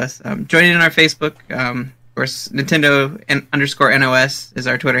listen to us. Join in on our Facebook. Of course, Nintendo_NOS is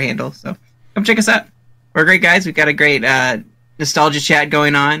our Twitter handle. So come check us out. We're great guys. We've got a great nostalgia chat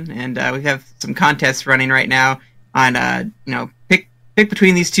going on, and we have some contests running right now on pick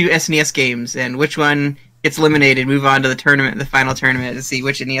between these two SNES games and which one gets eliminated. Move on to the final tournament to see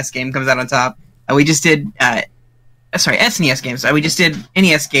which NES game comes out on top. We just did SNES games. We just did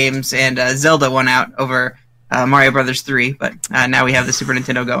NES games, and Zelda won out over Mario Brothers 3. But now we have the Super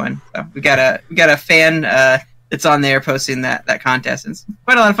Nintendo going. So we got a fan that's on there posting that contest. And it's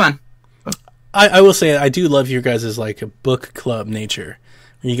quite a lot of fun. I will say I do love your guys' like a book club nature.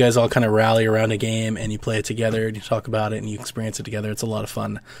 You guys all kind of rally around a game and you play it together and you talk about it and you experience it together. It's a lot of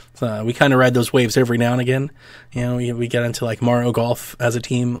fun. So, we kind of ride those waves every now and again. You know, we get into like Mario Golf as a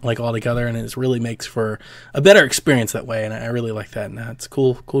team, like all together, and it really makes for a better experience that way. And I really like that. And it's a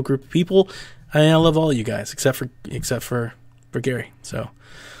cool group of people. I love all of you guys except for Gary. So,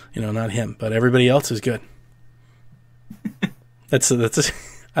 not him, but everybody else is good. That's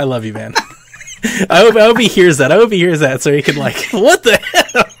I love you, man. I hope he hears that. I hope he hears that so he can like, what the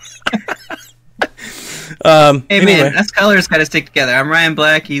hell? Hey anyway. Man, us colors gotta stick together. I'm Ryan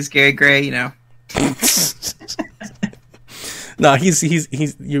Black. He's Gary Gray. No, he's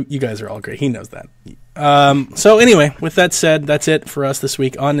you guys are all great. He knows that. So anyway, with that said, that's it for us this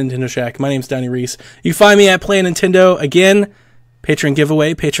week on Nintendo Shack. My name's Downey Reese. You find me at Play Nintendo again. Patron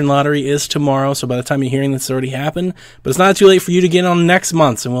giveaway, patron lottery is tomorrow, so by the time you're hearing this, it's already happened. But it's not too late for you to get on next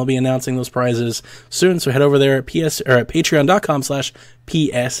month, and we'll be announcing those prizes soon. So head over there at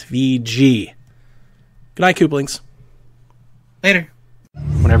patreon.com/PSVG. Good night, Kooplings. Later.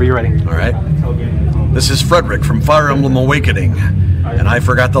 Whenever you're ready. All right. This is Frederick from Fire Emblem Awakening, and I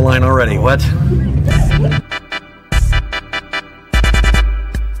forgot the line already. What?